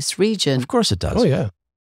comes from this region. Of course it does. Oh, yeah.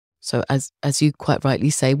 So as you quite rightly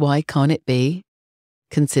say, why can't it be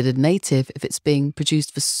considered native if it's being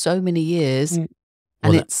produced for so many years and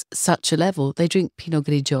it's such a level? They drink Pinot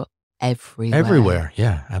Grigio everywhere. Everywhere.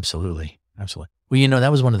 Yeah, absolutely. Absolutely. Well,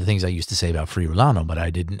 that was one of the things I used to say about Friulano, but I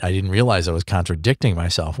didn't realize I was contradicting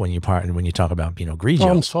myself when you talk about Pinot Grigio. Oh,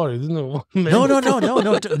 I'm sorry. No. No.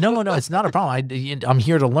 It's not a problem. I'm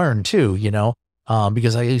here to learn too,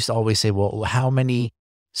 because I used to always say, well, how many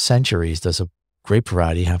centuries does a grape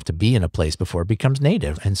variety have to be in a place before it becomes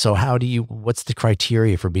native? And so what's the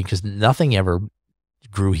criteria for because nothing ever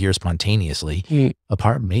grew here spontaneously,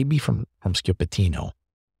 apart maybe from Scupettino.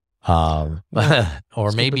 Or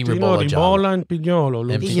maybe Ribolla Ribolla and Pignolo.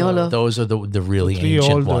 Pignolo. Those are the really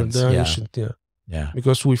ancient ones. Yeah.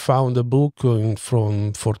 Because we found a book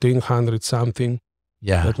from 1400 something.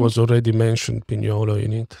 Yeah. That was already mentioned Pignolo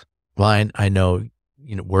in it. Well, I know,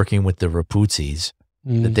 working with the Rapuzzis,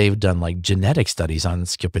 that they've done like genetic studies on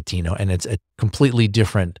Scupettino, and it's a completely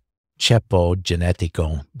different ceppo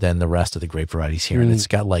genetico than the rest of the grape varieties here. And it's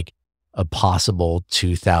got like a possible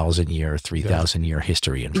 2,000 year, 3,000 year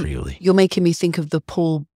history in Friuli. You're making me think of the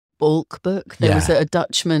Paul Bulk book. There was a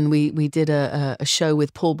Dutchman. We did a show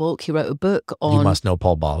with Paul Bulk. He wrote a book on. You must know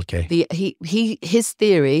Paul Bulk, okay? His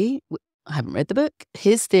theory. I haven't read the book.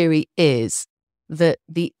 His theory is that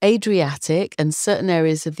the Adriatic and certain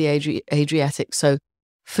areas of the Adriatic, so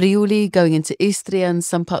Friuli going into Istria and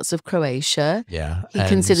some parts of Croatia. Yeah, he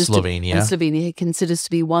considers Slovenia. Slovenia. He considers to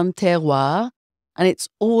be one terroir. And it's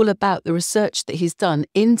all about the research that he's done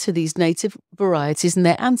into these native varieties and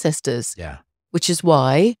their ancestors. Yeah. Which is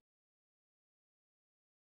why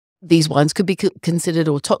these wines could be considered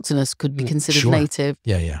autochthonous, could be considered native.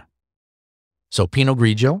 Yeah. So Pinot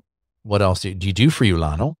Grigio, what else? Do you do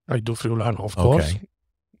Friulano? I do Friulano, of course.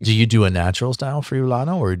 Do you do a natural style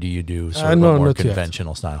Friulano or do you do sort of a more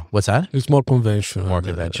conventional style? What's that? It's more conventional. More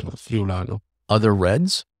conventional. Friulano. Other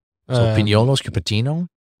reds? So Pignolo, Scupettino?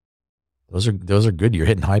 Those are good. You're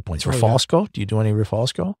hitting high points. Refosco? Do you do any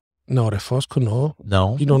Refosco? No, Refosco, no.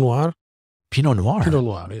 No? Pinot Noir? Pinot Noir? Pinot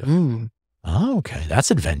Noir, yeah. Oh, okay. That's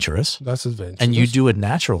adventurous. That's adventurous. And you do it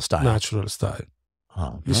natural style? Natural style.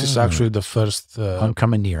 Oh, This is actually the first. I'm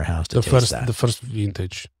coming to your house to taste that. The first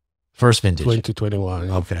vintage. First vintage. 2021.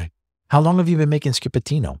 Yeah. Okay. How long have you been making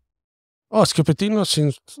Schioppettino? Oh, Schioppettino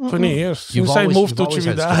since 20 years. You've Since I always- moved to you've always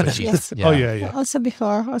had Cividale. Schioppettino. Yes. Yeah. Oh, yeah.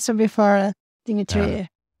 Also before Dimitri.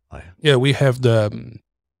 Yeah, we have the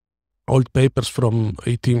old papers from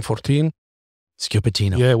 1814.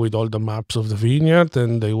 Schioppettino. Yeah, with all the maps of the vineyard,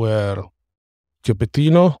 and they were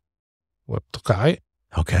Schioppettino, were Tokai,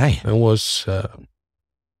 Okay. and was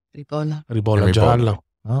Ribolla. Ribolla Ribolla. Gialla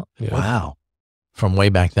Oh, Yeah. wow. From way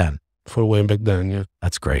back then. for way back then. Yeah.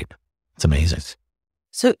 That's great. It's amazing.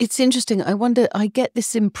 So it's interesting. I wonder, I get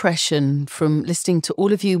this impression from listening to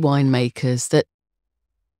all of you winemakers that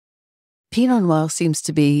Pinot Noir seems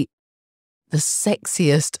to be the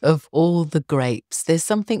sexiest of all the grapes. There's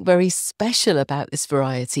something very special about this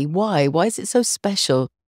variety. Why? Why is it so special?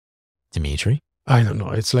 Dimitri? I don't know.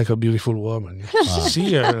 It's like a beautiful woman. You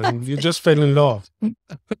see her, and you just fell in love.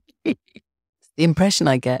 The impression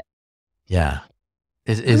I get. Yeah.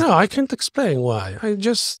 Is No, I can't explain why.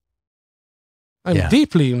 I'm Yeah.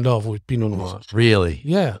 deeply in love with Pinot Noir. really?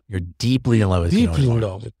 Yeah, You're deeply in love with Pinot deeply in Noir.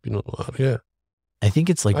 love with Pinot Noir. Yeah. I think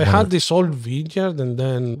it's like I one had of- this old vineyard, and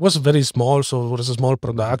then it was very small, so it was a small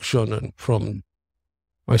production. And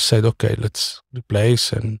I said, okay, let's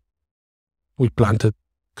replace, and we planted.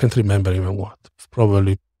 Can't remember even what.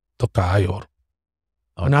 Probably Tokai or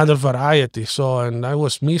Okay. another variety. So, and I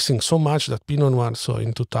was missing so much that Pinot Noir. So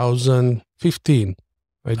in 2015,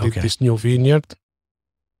 I did Okay. this new vineyard,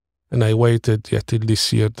 and I waited till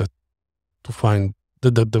this year to find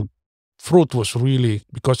the fruit was really,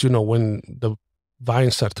 because when the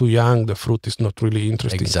vines are too young, the fruit is not really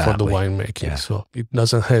interesting for Exactly. the winemaking. Yeah. So it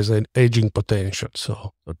doesn't have an aging potential.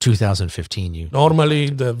 So So 2015, you normally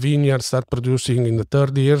the vineyards start producing in the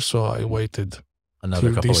third year. So I waited another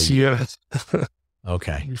till couple this of years. year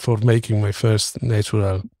Okay. before making my first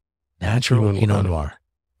natural. Natural Pinot Pinot Noir. Noir.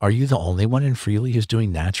 Are you the only one in Friuli who's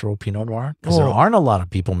doing natural Pinot Noir? Because there Oh. aren't a lot of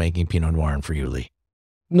people making Pinot Noir in Friuli.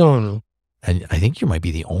 No. And I think you might be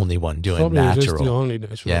the only one doing Probably just natural. the only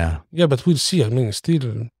natural. Yeah. Yeah, but we'll see. I mean, still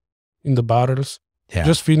in the barrels. Yeah.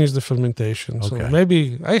 Just finished the fermentation. So Okay.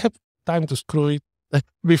 maybe I have time to screw it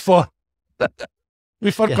before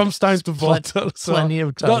Yeah. comes time to bottle. So Plenty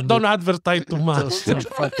of time. don't advertise too much. Don't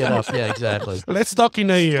fuck it up. Yeah, exactly. Let's talk in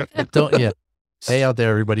a year. Don't, yeah. Hey out there,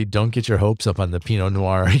 everybody, don't get your hopes up on the Pinot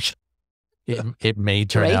Noir. It may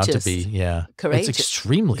turn out to Courageous. be, yeah. Courageous. It's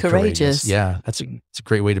extremely Courageous. courageous. Yeah, it's a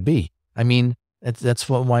great way to be. I mean, that's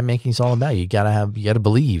what winemaking is all about. You gotta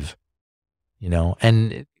believe,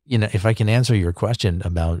 and if I can answer your question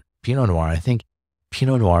about Pinot Noir, I think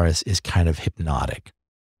Pinot Noir is kind of hypnotic.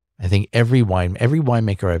 I think every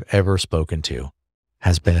winemaker I've ever spoken to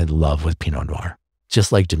has been in love with Pinot Noir,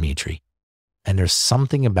 just like Dimitri. And there's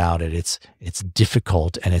something about it. It's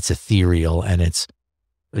difficult, and it's ethereal, and it's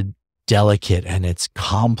delicate, and it's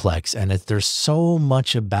complex, and there's so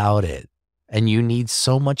much about it. And you need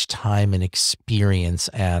so much time and experience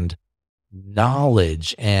and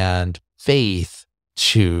knowledge and faith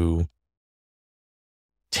to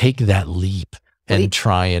take that leap and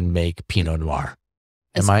try and make Pinot Noir.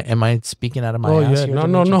 Am I speaking out of my ass here,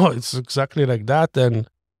 No. Dimitri? It's exactly like that. And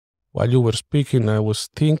while you were speaking, I was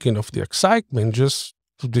thinking of the excitement just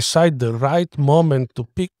to decide the right moment to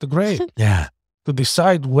pick the grape, Yeah. to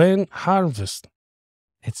decide when harvest.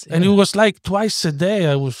 And it was like twice a day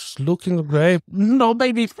I was looking at the grape. No,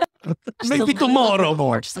 maybe tomorrow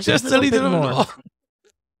more. Just a little more.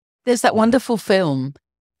 There's that wonderful film,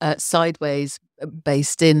 Sideways,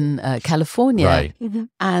 based in California. Right.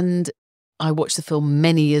 And I watched the film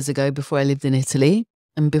many years ago before I lived in Italy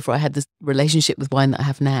and before I had this relationship with wine that I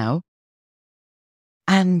have now.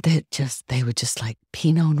 And they were just like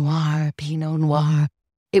Pinot Noir, Pinot Noir.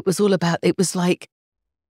 It was all about, it was like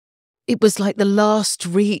the last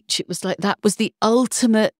reach. It was like, that was the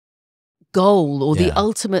ultimate goal, or the Yeah.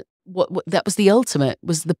 ultimate, what that was the ultimate,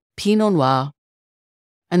 was the Pinot Noir.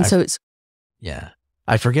 And so it's, Yeah.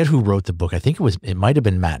 I forget who wrote the book. I think it might have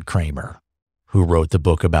been Matt Kramer who wrote the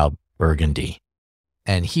book about Burgundy.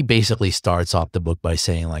 And he basically starts off the book by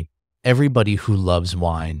saying, like, everybody who loves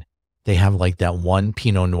wine, they have like that one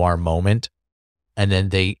Pinot Noir moment, and then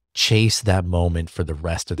they chase that moment for the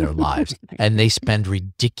rest of their lives. And they spend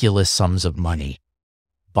ridiculous sums of money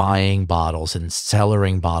buying bottles and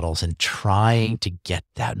cellaring bottles and trying to get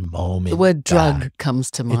that moment. the word drug back. comes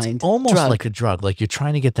to mind. It's almost Drug. like a drug. Like you're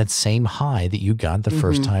trying to get that same high that you got the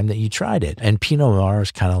first Mhm. time that you tried it. And Pinot Noir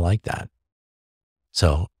is kind of like that.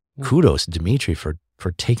 So kudos to Dimitri for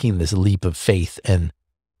taking this leap of faith and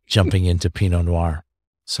jumping into Pinot Noir.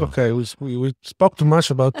 So Okay, we spoke too much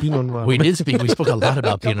about Pinot Noir. we spoke a lot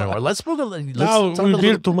about Pinot Noir. Let's now talk a we little.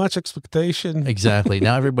 build too much expectation. Exactly.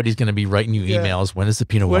 Now everybody's going to be writing you Yeah. emails. When is the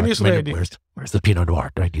Pinot Noir? When is ready? Where's the Pinot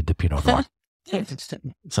Noir? I need the Pinot Noir.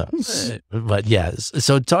 So, but yes.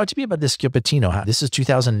 So talk to me about this Schioppettino. This is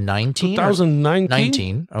 2019? 2019.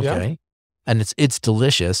 19. Okay. And it's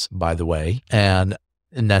delicious, by the way. And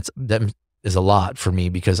that is a lot for me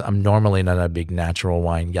because I'm normally not a big natural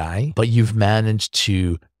wine guy, but you've managed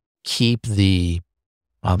to keep the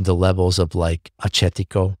levels of like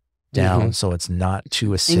acetico down. So it's not too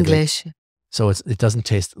acidic. English. So it doesn't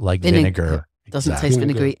taste like vinegar. Doesn't Exactly. taste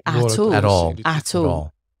vinegary at all. At all. At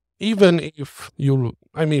all. Even if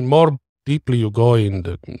more deeply you go in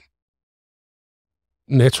the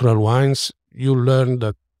natural wines, you learn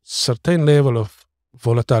that certain level of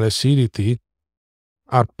volatile acidity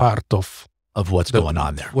are part of what's going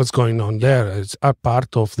on there. What's going on there is are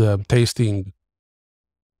part of the tasting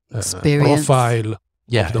Experience. profile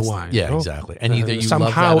Yeah, of the wine. Yeah, you know? exactly. And either you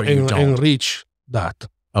somehow love that or you don't. enrich that.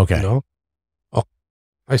 Okay. You know? Oh,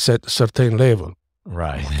 I said certain level.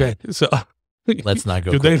 Right. Okay, so Let's not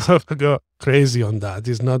go you don't crazy. have to go crazy on that.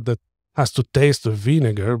 It's not that has to taste the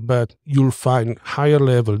vinegar, but you'll find higher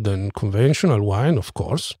level than conventional wine, of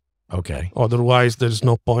course. Okay. Otherwise, there's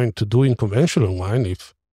no point to doing conventional wine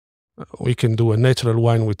if we can do a natural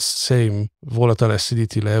wine with same volatile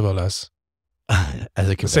acidity level as As a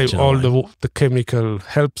say conventional all wine. the chemical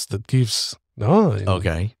helps that gives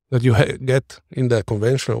Okay. that you get in the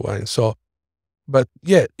conventional wine. So, but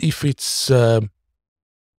yeah, if it's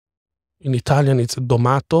in Italian, it's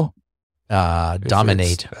domato. If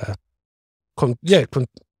Dominate. it's,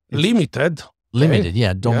 limited. Limited.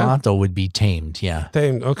 Yeah. Domato would be tamed. Yeah.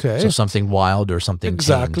 Tamed. Okay. So something wild or something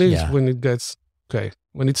Exactly. tamed. It's Yeah. when it gets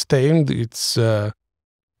when it's tamed, it's a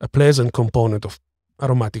pleasant component of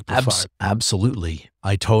aromatic profile. Absolutely.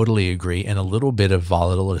 I totally agree. And a little bit of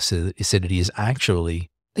volatile acidity is actually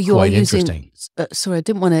You're quite using, interesting. sorry, I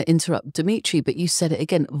didn't want to interrupt Dimitri, but you said it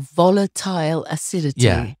again, volatile acidity.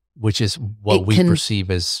 Yeah. Which is what It we can-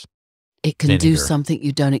 perceive as It can do vinegar. something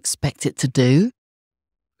you don't expect it to do.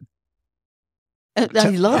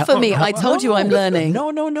 You laugh at me. I told you I'm learning. No.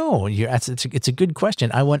 It's a good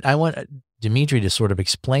question. I want Dimitri to sort of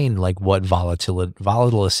explain like what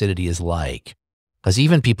volatile acidity is like. Because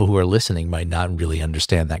even people who are listening might not really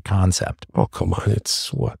understand that concept. Oh, come on.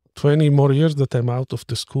 It's 20 more years that I'm out of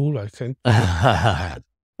the school.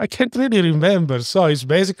 I can't really remember. So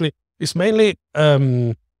it's mainly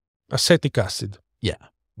acetic acid,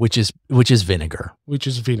 Which is vinegar. which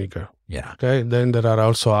is vinegar. Yeah. Okay. Then there are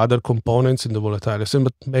also other components in the volatile acid,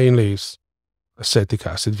 but mainly it's acetic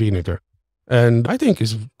acid, vinegar. And I think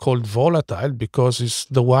it's called volatile because it's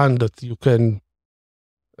the one that you can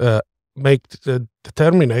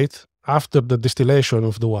determinate after the distillation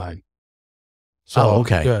of the wine. So,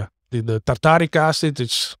 okay. Yeah. The tartaric acid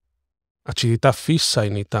is acidità fissa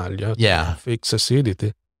in Italia. Yeah. Fixed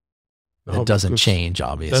acidity. It doesn't because change, It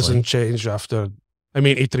obviously. doesn't change after.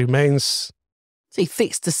 It remains See,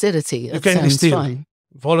 fixed acidity. That can sounds distill. fine.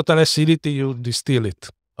 volatile acidity, you distill it.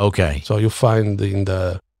 Okay. So you find in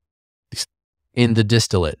the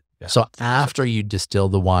distillate. Yeah. So after you distill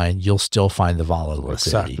the wine, you'll still find the volatile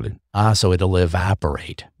acidity. Exactly. So it'll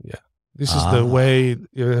evaporate. This is the way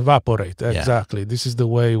you evaporate. Yeah. Exactly. This is the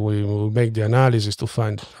way we make the analysis to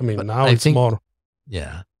find. But Now I it's think- more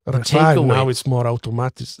Yeah. refined. takeaway- Now it's more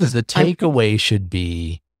automatic. The takeaway should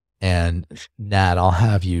be, and Nat,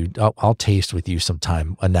 I'll taste with you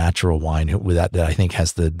sometime a natural wine with that I think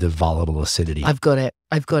has the volatile acidity I've got it.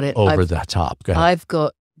 over the top. Go ahead.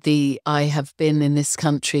 I have been in this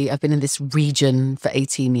country, I've been in this region for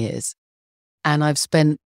 18 years. And I've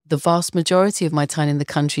spent the vast majority of my time in the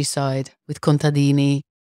countryside with contadini,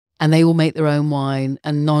 and they all make their own wine,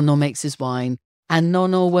 and Nonno makes his wine. And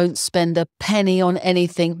Nonno won't spend a penny on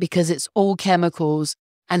anything because it's all chemicals.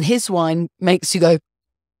 And his wine makes you go,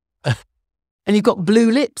 and you've got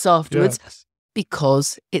blue lips afterwards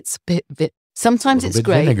because it's a bit sometimes A it's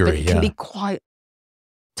little bit great, but vinegary, it can yeah. be quite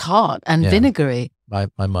tart and Yeah. vinegary. My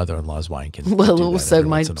mother-in-law's wine can. do Well, that also every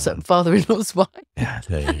my once in a while. father-in-law's wine. Yeah,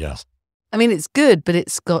 there you go. I mean, it's good, but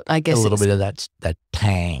it's got, I guess, A little it's- bit of that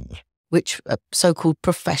tang. which so-called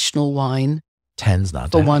professional wine Tends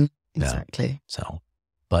not for to. one. No. Exactly. So,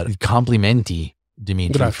 but complimenti,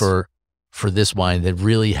 Dimitri, Grazie. for this wine that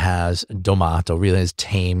really has domato, really has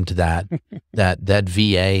tamed that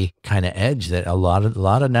VA kind of edge that a lot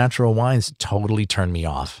of natural wines totally turn me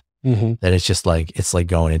off. Mm-hmm. That it's like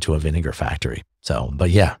going into a vinegar factory. So, but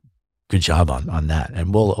yeah, good job on that.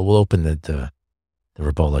 And we'll open the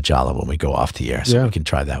Ribolla Gialla when we go off the air. So we can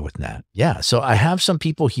try that with Nat. Yeah. So I have some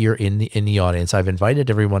people here in the audience. I've invited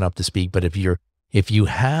everyone up to speak, but if you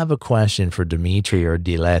have a question for Dimitri or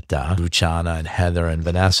Diletta, Luciana and Heather and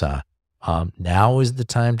Vanessa, now is the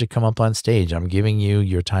time to come up on stage. I'm giving you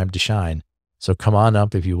your time to shine. So come on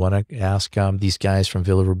up if you want to ask these guys from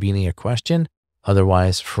Villa Rubini a question.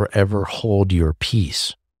 Otherwise, forever hold your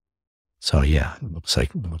peace. So yeah, it looks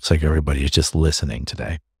like everybody is just listening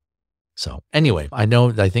today. So anyway, I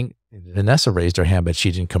think Vanessa raised her hand, but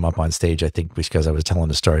she didn't come up on stage, I think, because I was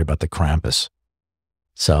telling a story about the Krampus.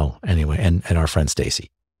 So anyway, and our friend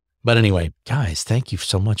Stacy. But anyway, guys, thank you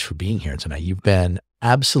so much for being here tonight. You've been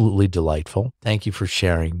absolutely delightful. Thank you for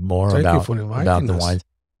sharing more about the wines.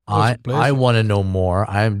 I want to know more.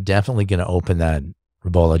 I'm definitely going to open that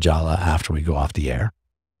Ribolla Gialla after we go off the air,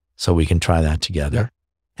 so we can try that together. Yeah.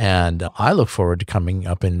 And I look forward to coming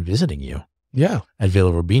up and visiting you. Yeah, at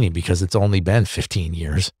Villa Rubini, because it's only been 15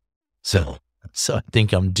 years. So I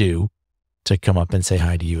think I'm due to come up and say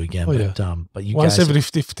hi to you again. But you once guys, every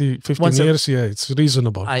 15 years, it's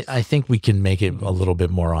reasonable. I think we can make it a little bit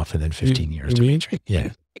more often than 15 years. Dimitri. Yeah.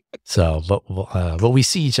 So, but we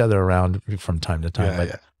see each other around from time to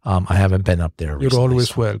time. I haven't been up there recently. You're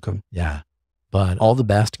always welcome. Yeah. But all the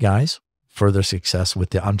best, guys. Further success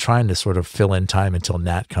with I'm trying to sort of fill in time until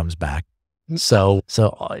Nat comes back. So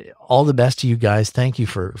all the best to you guys. Thank you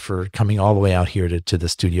for coming all the way out here to the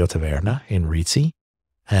Studio Taverna in Rizzi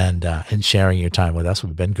and sharing your time with us.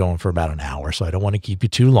 We've been going for about an hour, so I don't want to keep you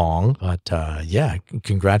too long. But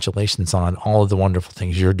congratulations on all of the wonderful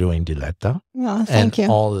things you're doing, Diletta. Oh, thank you.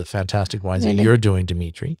 All of the fantastic wines that you're doing,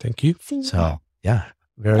 Dimitri. Thank you. So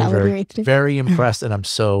very impressed, and I'm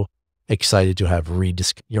so excited to have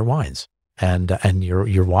rediscovered your wines and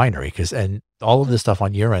your winery, and all of the stuff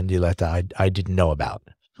on your end, Diletta, I didn't know about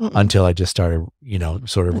until I just started,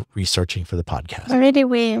 sort of researching for the podcast. Already,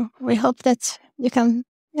 we hope that you come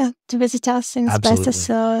to visit us in Spezia.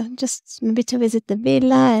 So just maybe to visit the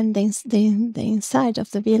villa and the inside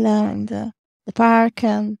of the villa and the park,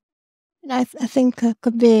 and I think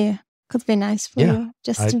could be nice for you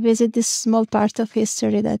just to visit this small part of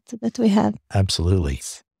history that we have. Absolutely,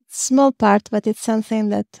 it's small part, but it's something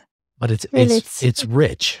that. But it's rich. It's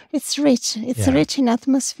rich. It's rich in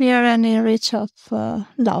atmosphere and rich of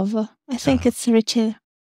love. I think it's rich in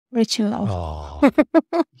love. Oh,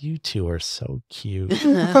 you two are so cute.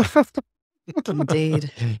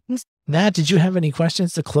 Indeed. Nat, did you have any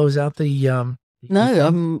questions to close out the?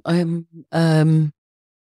 No,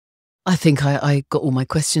 I think I got all my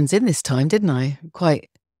questions in this time, didn't I?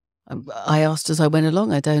 I asked as I went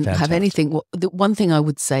along. I don't have anything. The one thing I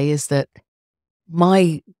would say is that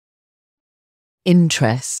my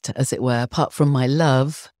interest, as it were, apart from my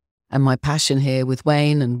love and my passion here with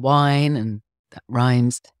Wayne and wine, and that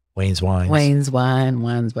rhymes. Wayne's wines. Wayne's wine,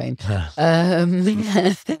 wine's Wayne.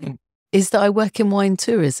 Is that I work in wine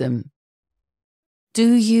tourism.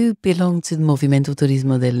 Do you belong to the Movimento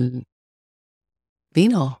Turismo del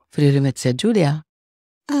Vino, Friuli Venezia Giulia?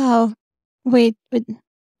 Oh, wait,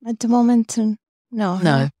 at the moment, no.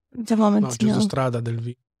 At the moment, no. Strada del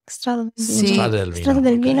Vino. Strada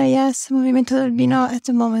del Vino, yes. Movimento del Vino, at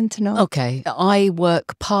the moment, no. Okay. I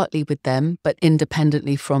work partly with them, but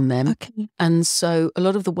independently from them. Okay. And so a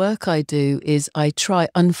lot of the work I do is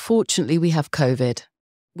unfortunately, we have COVID,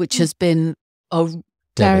 which has been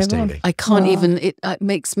devastating. I can't even, it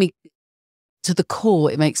makes me, to the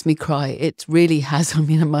core, it makes me cry. It really has,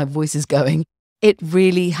 my voice is going. It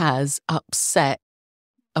really has upset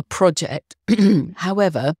a project.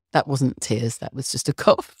 However, that wasn't tears, that was just a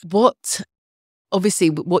cough. Obviously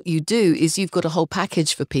what you do is you've got a whole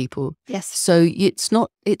package for people. Yes. So it's not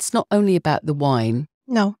only about the wine.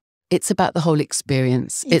 No. It's about the whole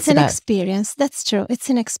experience. It's an experience. That's true. It's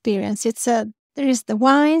an experience. There is the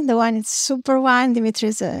wine. The wine is super wine. Dimitri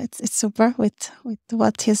it's super with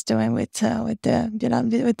what he's doing with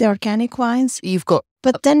the organic wines. You've got,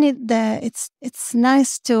 but then it's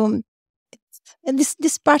nice to.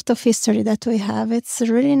 This part of history that we have, it's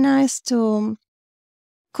really nice to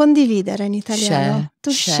condividere in Italiano.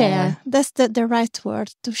 Share. That's the right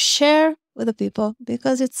word. To share with the people,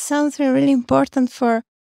 because it's something really important for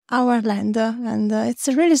our land. And it's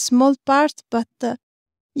a really small part, but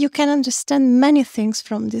you can understand many things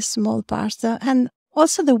from this small part. And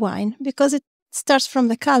also the wine, because it starts from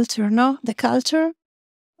the culture, no? The culture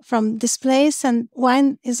from this place, and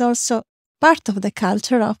wine is also part of the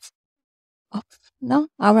culture of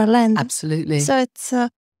our land. Absolutely. So it's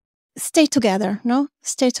stay together, no?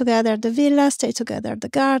 Stay together the villa, stay together the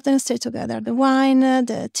garden, stay together the wine,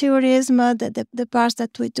 the tourism, the parts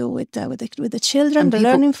that we do with the children, and the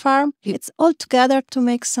learning farm. It's all together to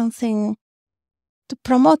make something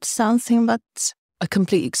promote something, but a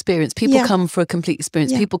complete experience. People come for a complete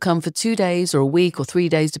experience. Yeah. People come for 2 days or a week or 3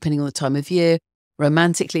 days, depending on the time of year,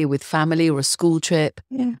 romantically with family or a school trip.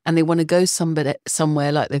 yeah. And they want to go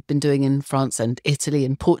somewhere like they've been doing in France and Italy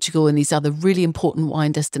and Portugal and these other really important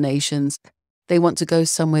wine destinations. They want to go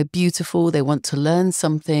somewhere beautiful. They want to learn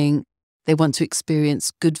something. They want to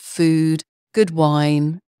experience good food, good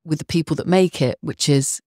wine with the people that make it, which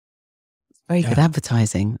is very good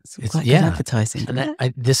advertising. It's quite good advertising.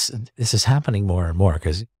 And this is happening more and more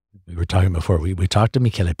because we were talking before. We talked to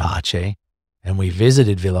Michele Pace and we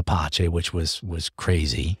visited Villa Pace, which was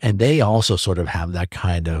crazy. And they also sort of have that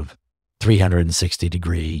kind of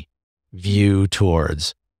 360-degree view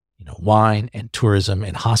towards, wine and tourism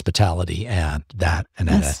and hospitality and that.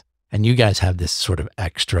 And you guys have this sort of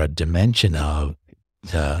extra dimension of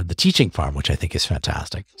the teaching farm, which I think is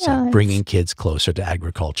fantastic. So bringing kids closer to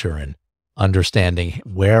agriculture and understanding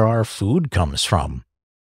where our food comes from,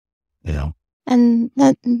 And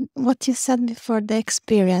what you said before, the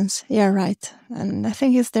experience, you're right. And I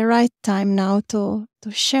think it's the right time now to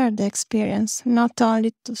share the experience, not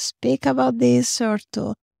only to speak about this or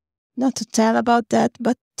not to tell about that,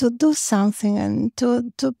 but to do something and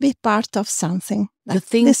to be part of something.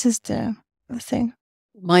 This is the thing.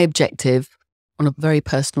 My objective on a very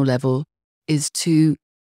personal level is to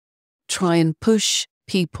try and push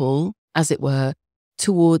people, as it were,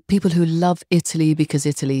 toward people who love Italy because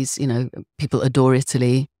Italy's, people adore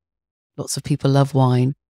Italy. Lots of people love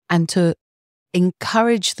wine. And to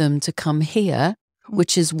encourage them to come here,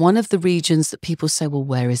 which is one of the regions that people say, well,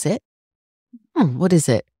 where is it? What is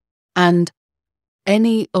it? And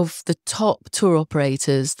any of the top tour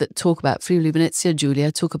operators that talk about Friuli Venezia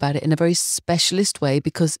Giulia talk about it in a very specialist way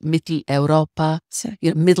because Middle Europa,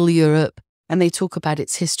 Middle Europe, and they talk about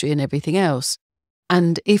its history and everything else.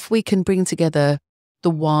 And if we can bring together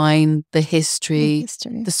the wine, the history,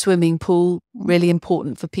 the swimming pool, really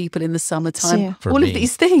important for people in the summertime, all of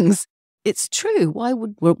these things, it's true. Why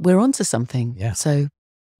would we're onto something? Yeah. So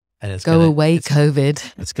and it's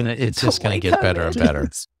COVID. It's just gonna get better and better.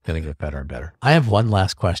 It's gonna get better and better. I have one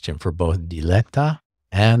last question for both Diletta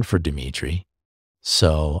and for Dimitri.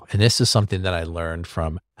 So, and this is something that I learned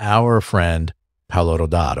from our friend Paolo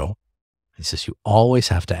Rodaro. He says you always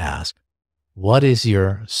have to ask, what is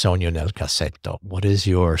your sogno nel cassetto? What is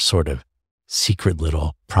your sort of secret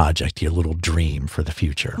little project, your little dream for the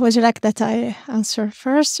future? Would you like that I answer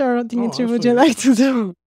first, or Dimitri, would you like to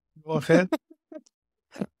do? Go ahead.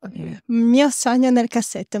 Mio sogno nel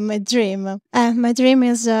cassetto, my dream. My dream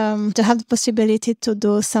is to have the possibility to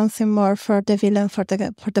do something more for the villa and for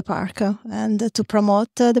the park, and to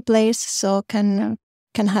promote the place, so can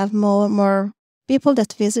have more people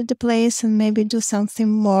that visit the place, and maybe do something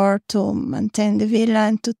more to maintain the villa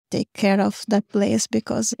and to take care of that place,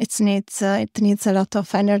 because it needs a lot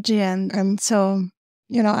of energy, and so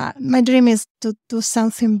my dream is to do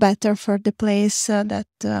something better for the place that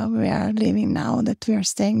we are living now, that we are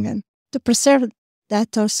staying, and to preserve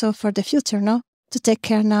that also for the future, to take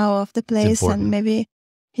care now of the place, and maybe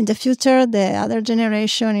in the future, the other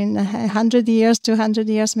generation in 100 years, 200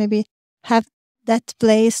 years, maybe have that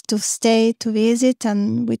place to stay, to visit,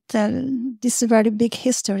 and with this very big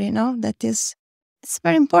history, it's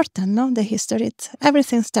very important, the history.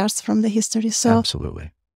 Everything starts from the history. So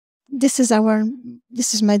absolutely. This is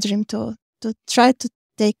my dream, to try to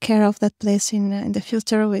take care of that place in the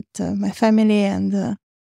future with my family and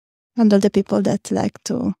all the people that like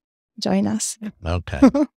to join us. Okay.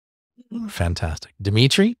 Fantastic.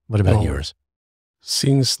 Dimitri, what about yours?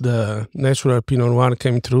 Since the natural Pinot Noir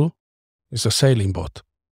came through, it's a sailing boat.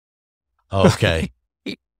 Okay.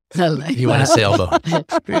 You want a sailboat?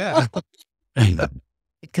 Yeah.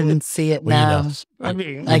 I can see it now. I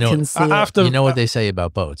mean, I can see it. You know what they say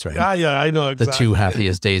about boats, right? Yeah, I know exactly. The 2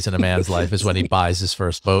 happiest days in a man's life is when he buys his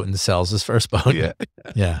first boat and sells his first boat.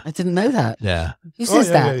 Yeah. I didn't know that. Yeah. Who says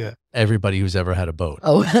that? Yeah. Everybody who's ever had a boat.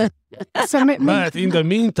 Oh. But in the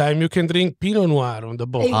meantime, you can drink Pinot Noir on the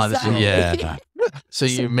boat. Exactly. Yeah. So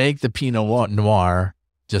you make the Pinot Noir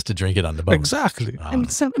just to drink it on the boat. Exactly. And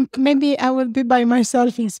so maybe I will be by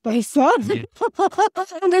myself in space in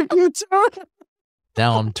the future.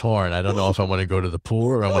 Now I'm torn. I don't know if I want to go to the pool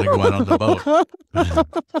or I want to go out on the boat.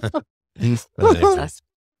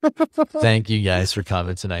 Thank you guys for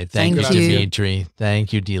coming tonight. Thank you, Dimitri.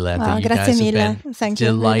 Thank you, Diletta. You guys have been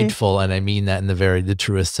delightful, and I mean that in the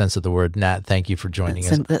truest sense of the word. Nat, thank you for joining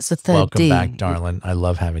us. That's the third Welcome D. back, darling. I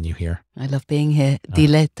love having you here. I love being here.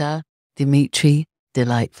 Diletta, Dimitri,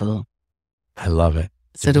 delightful. I love it.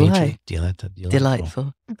 So Dimitri, do I. Diletta,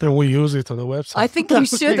 Delightful. Can we use it on the website? I think you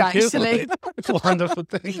should, actually. Wonderful.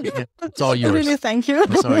 Thank you. It's all yours. Really, thank you.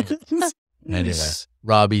 I'm sorry. Anyway,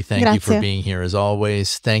 Robbie, thank you for Grazie. being here as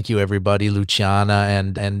always. Thank you, everybody. Luciana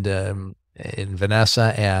and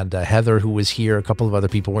Vanessa and Heather, who was here. A couple of other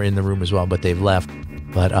people were in the room as well, but they've left.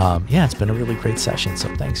 But yeah, it's been a really great session.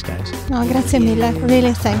 So thanks, guys. No, grazie mille.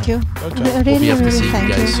 Really, thank you. Ciao. Really, have to really see you thank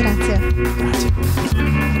you. guys. Grazie.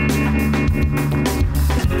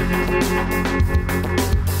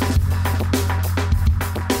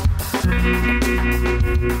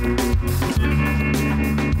 Grazie.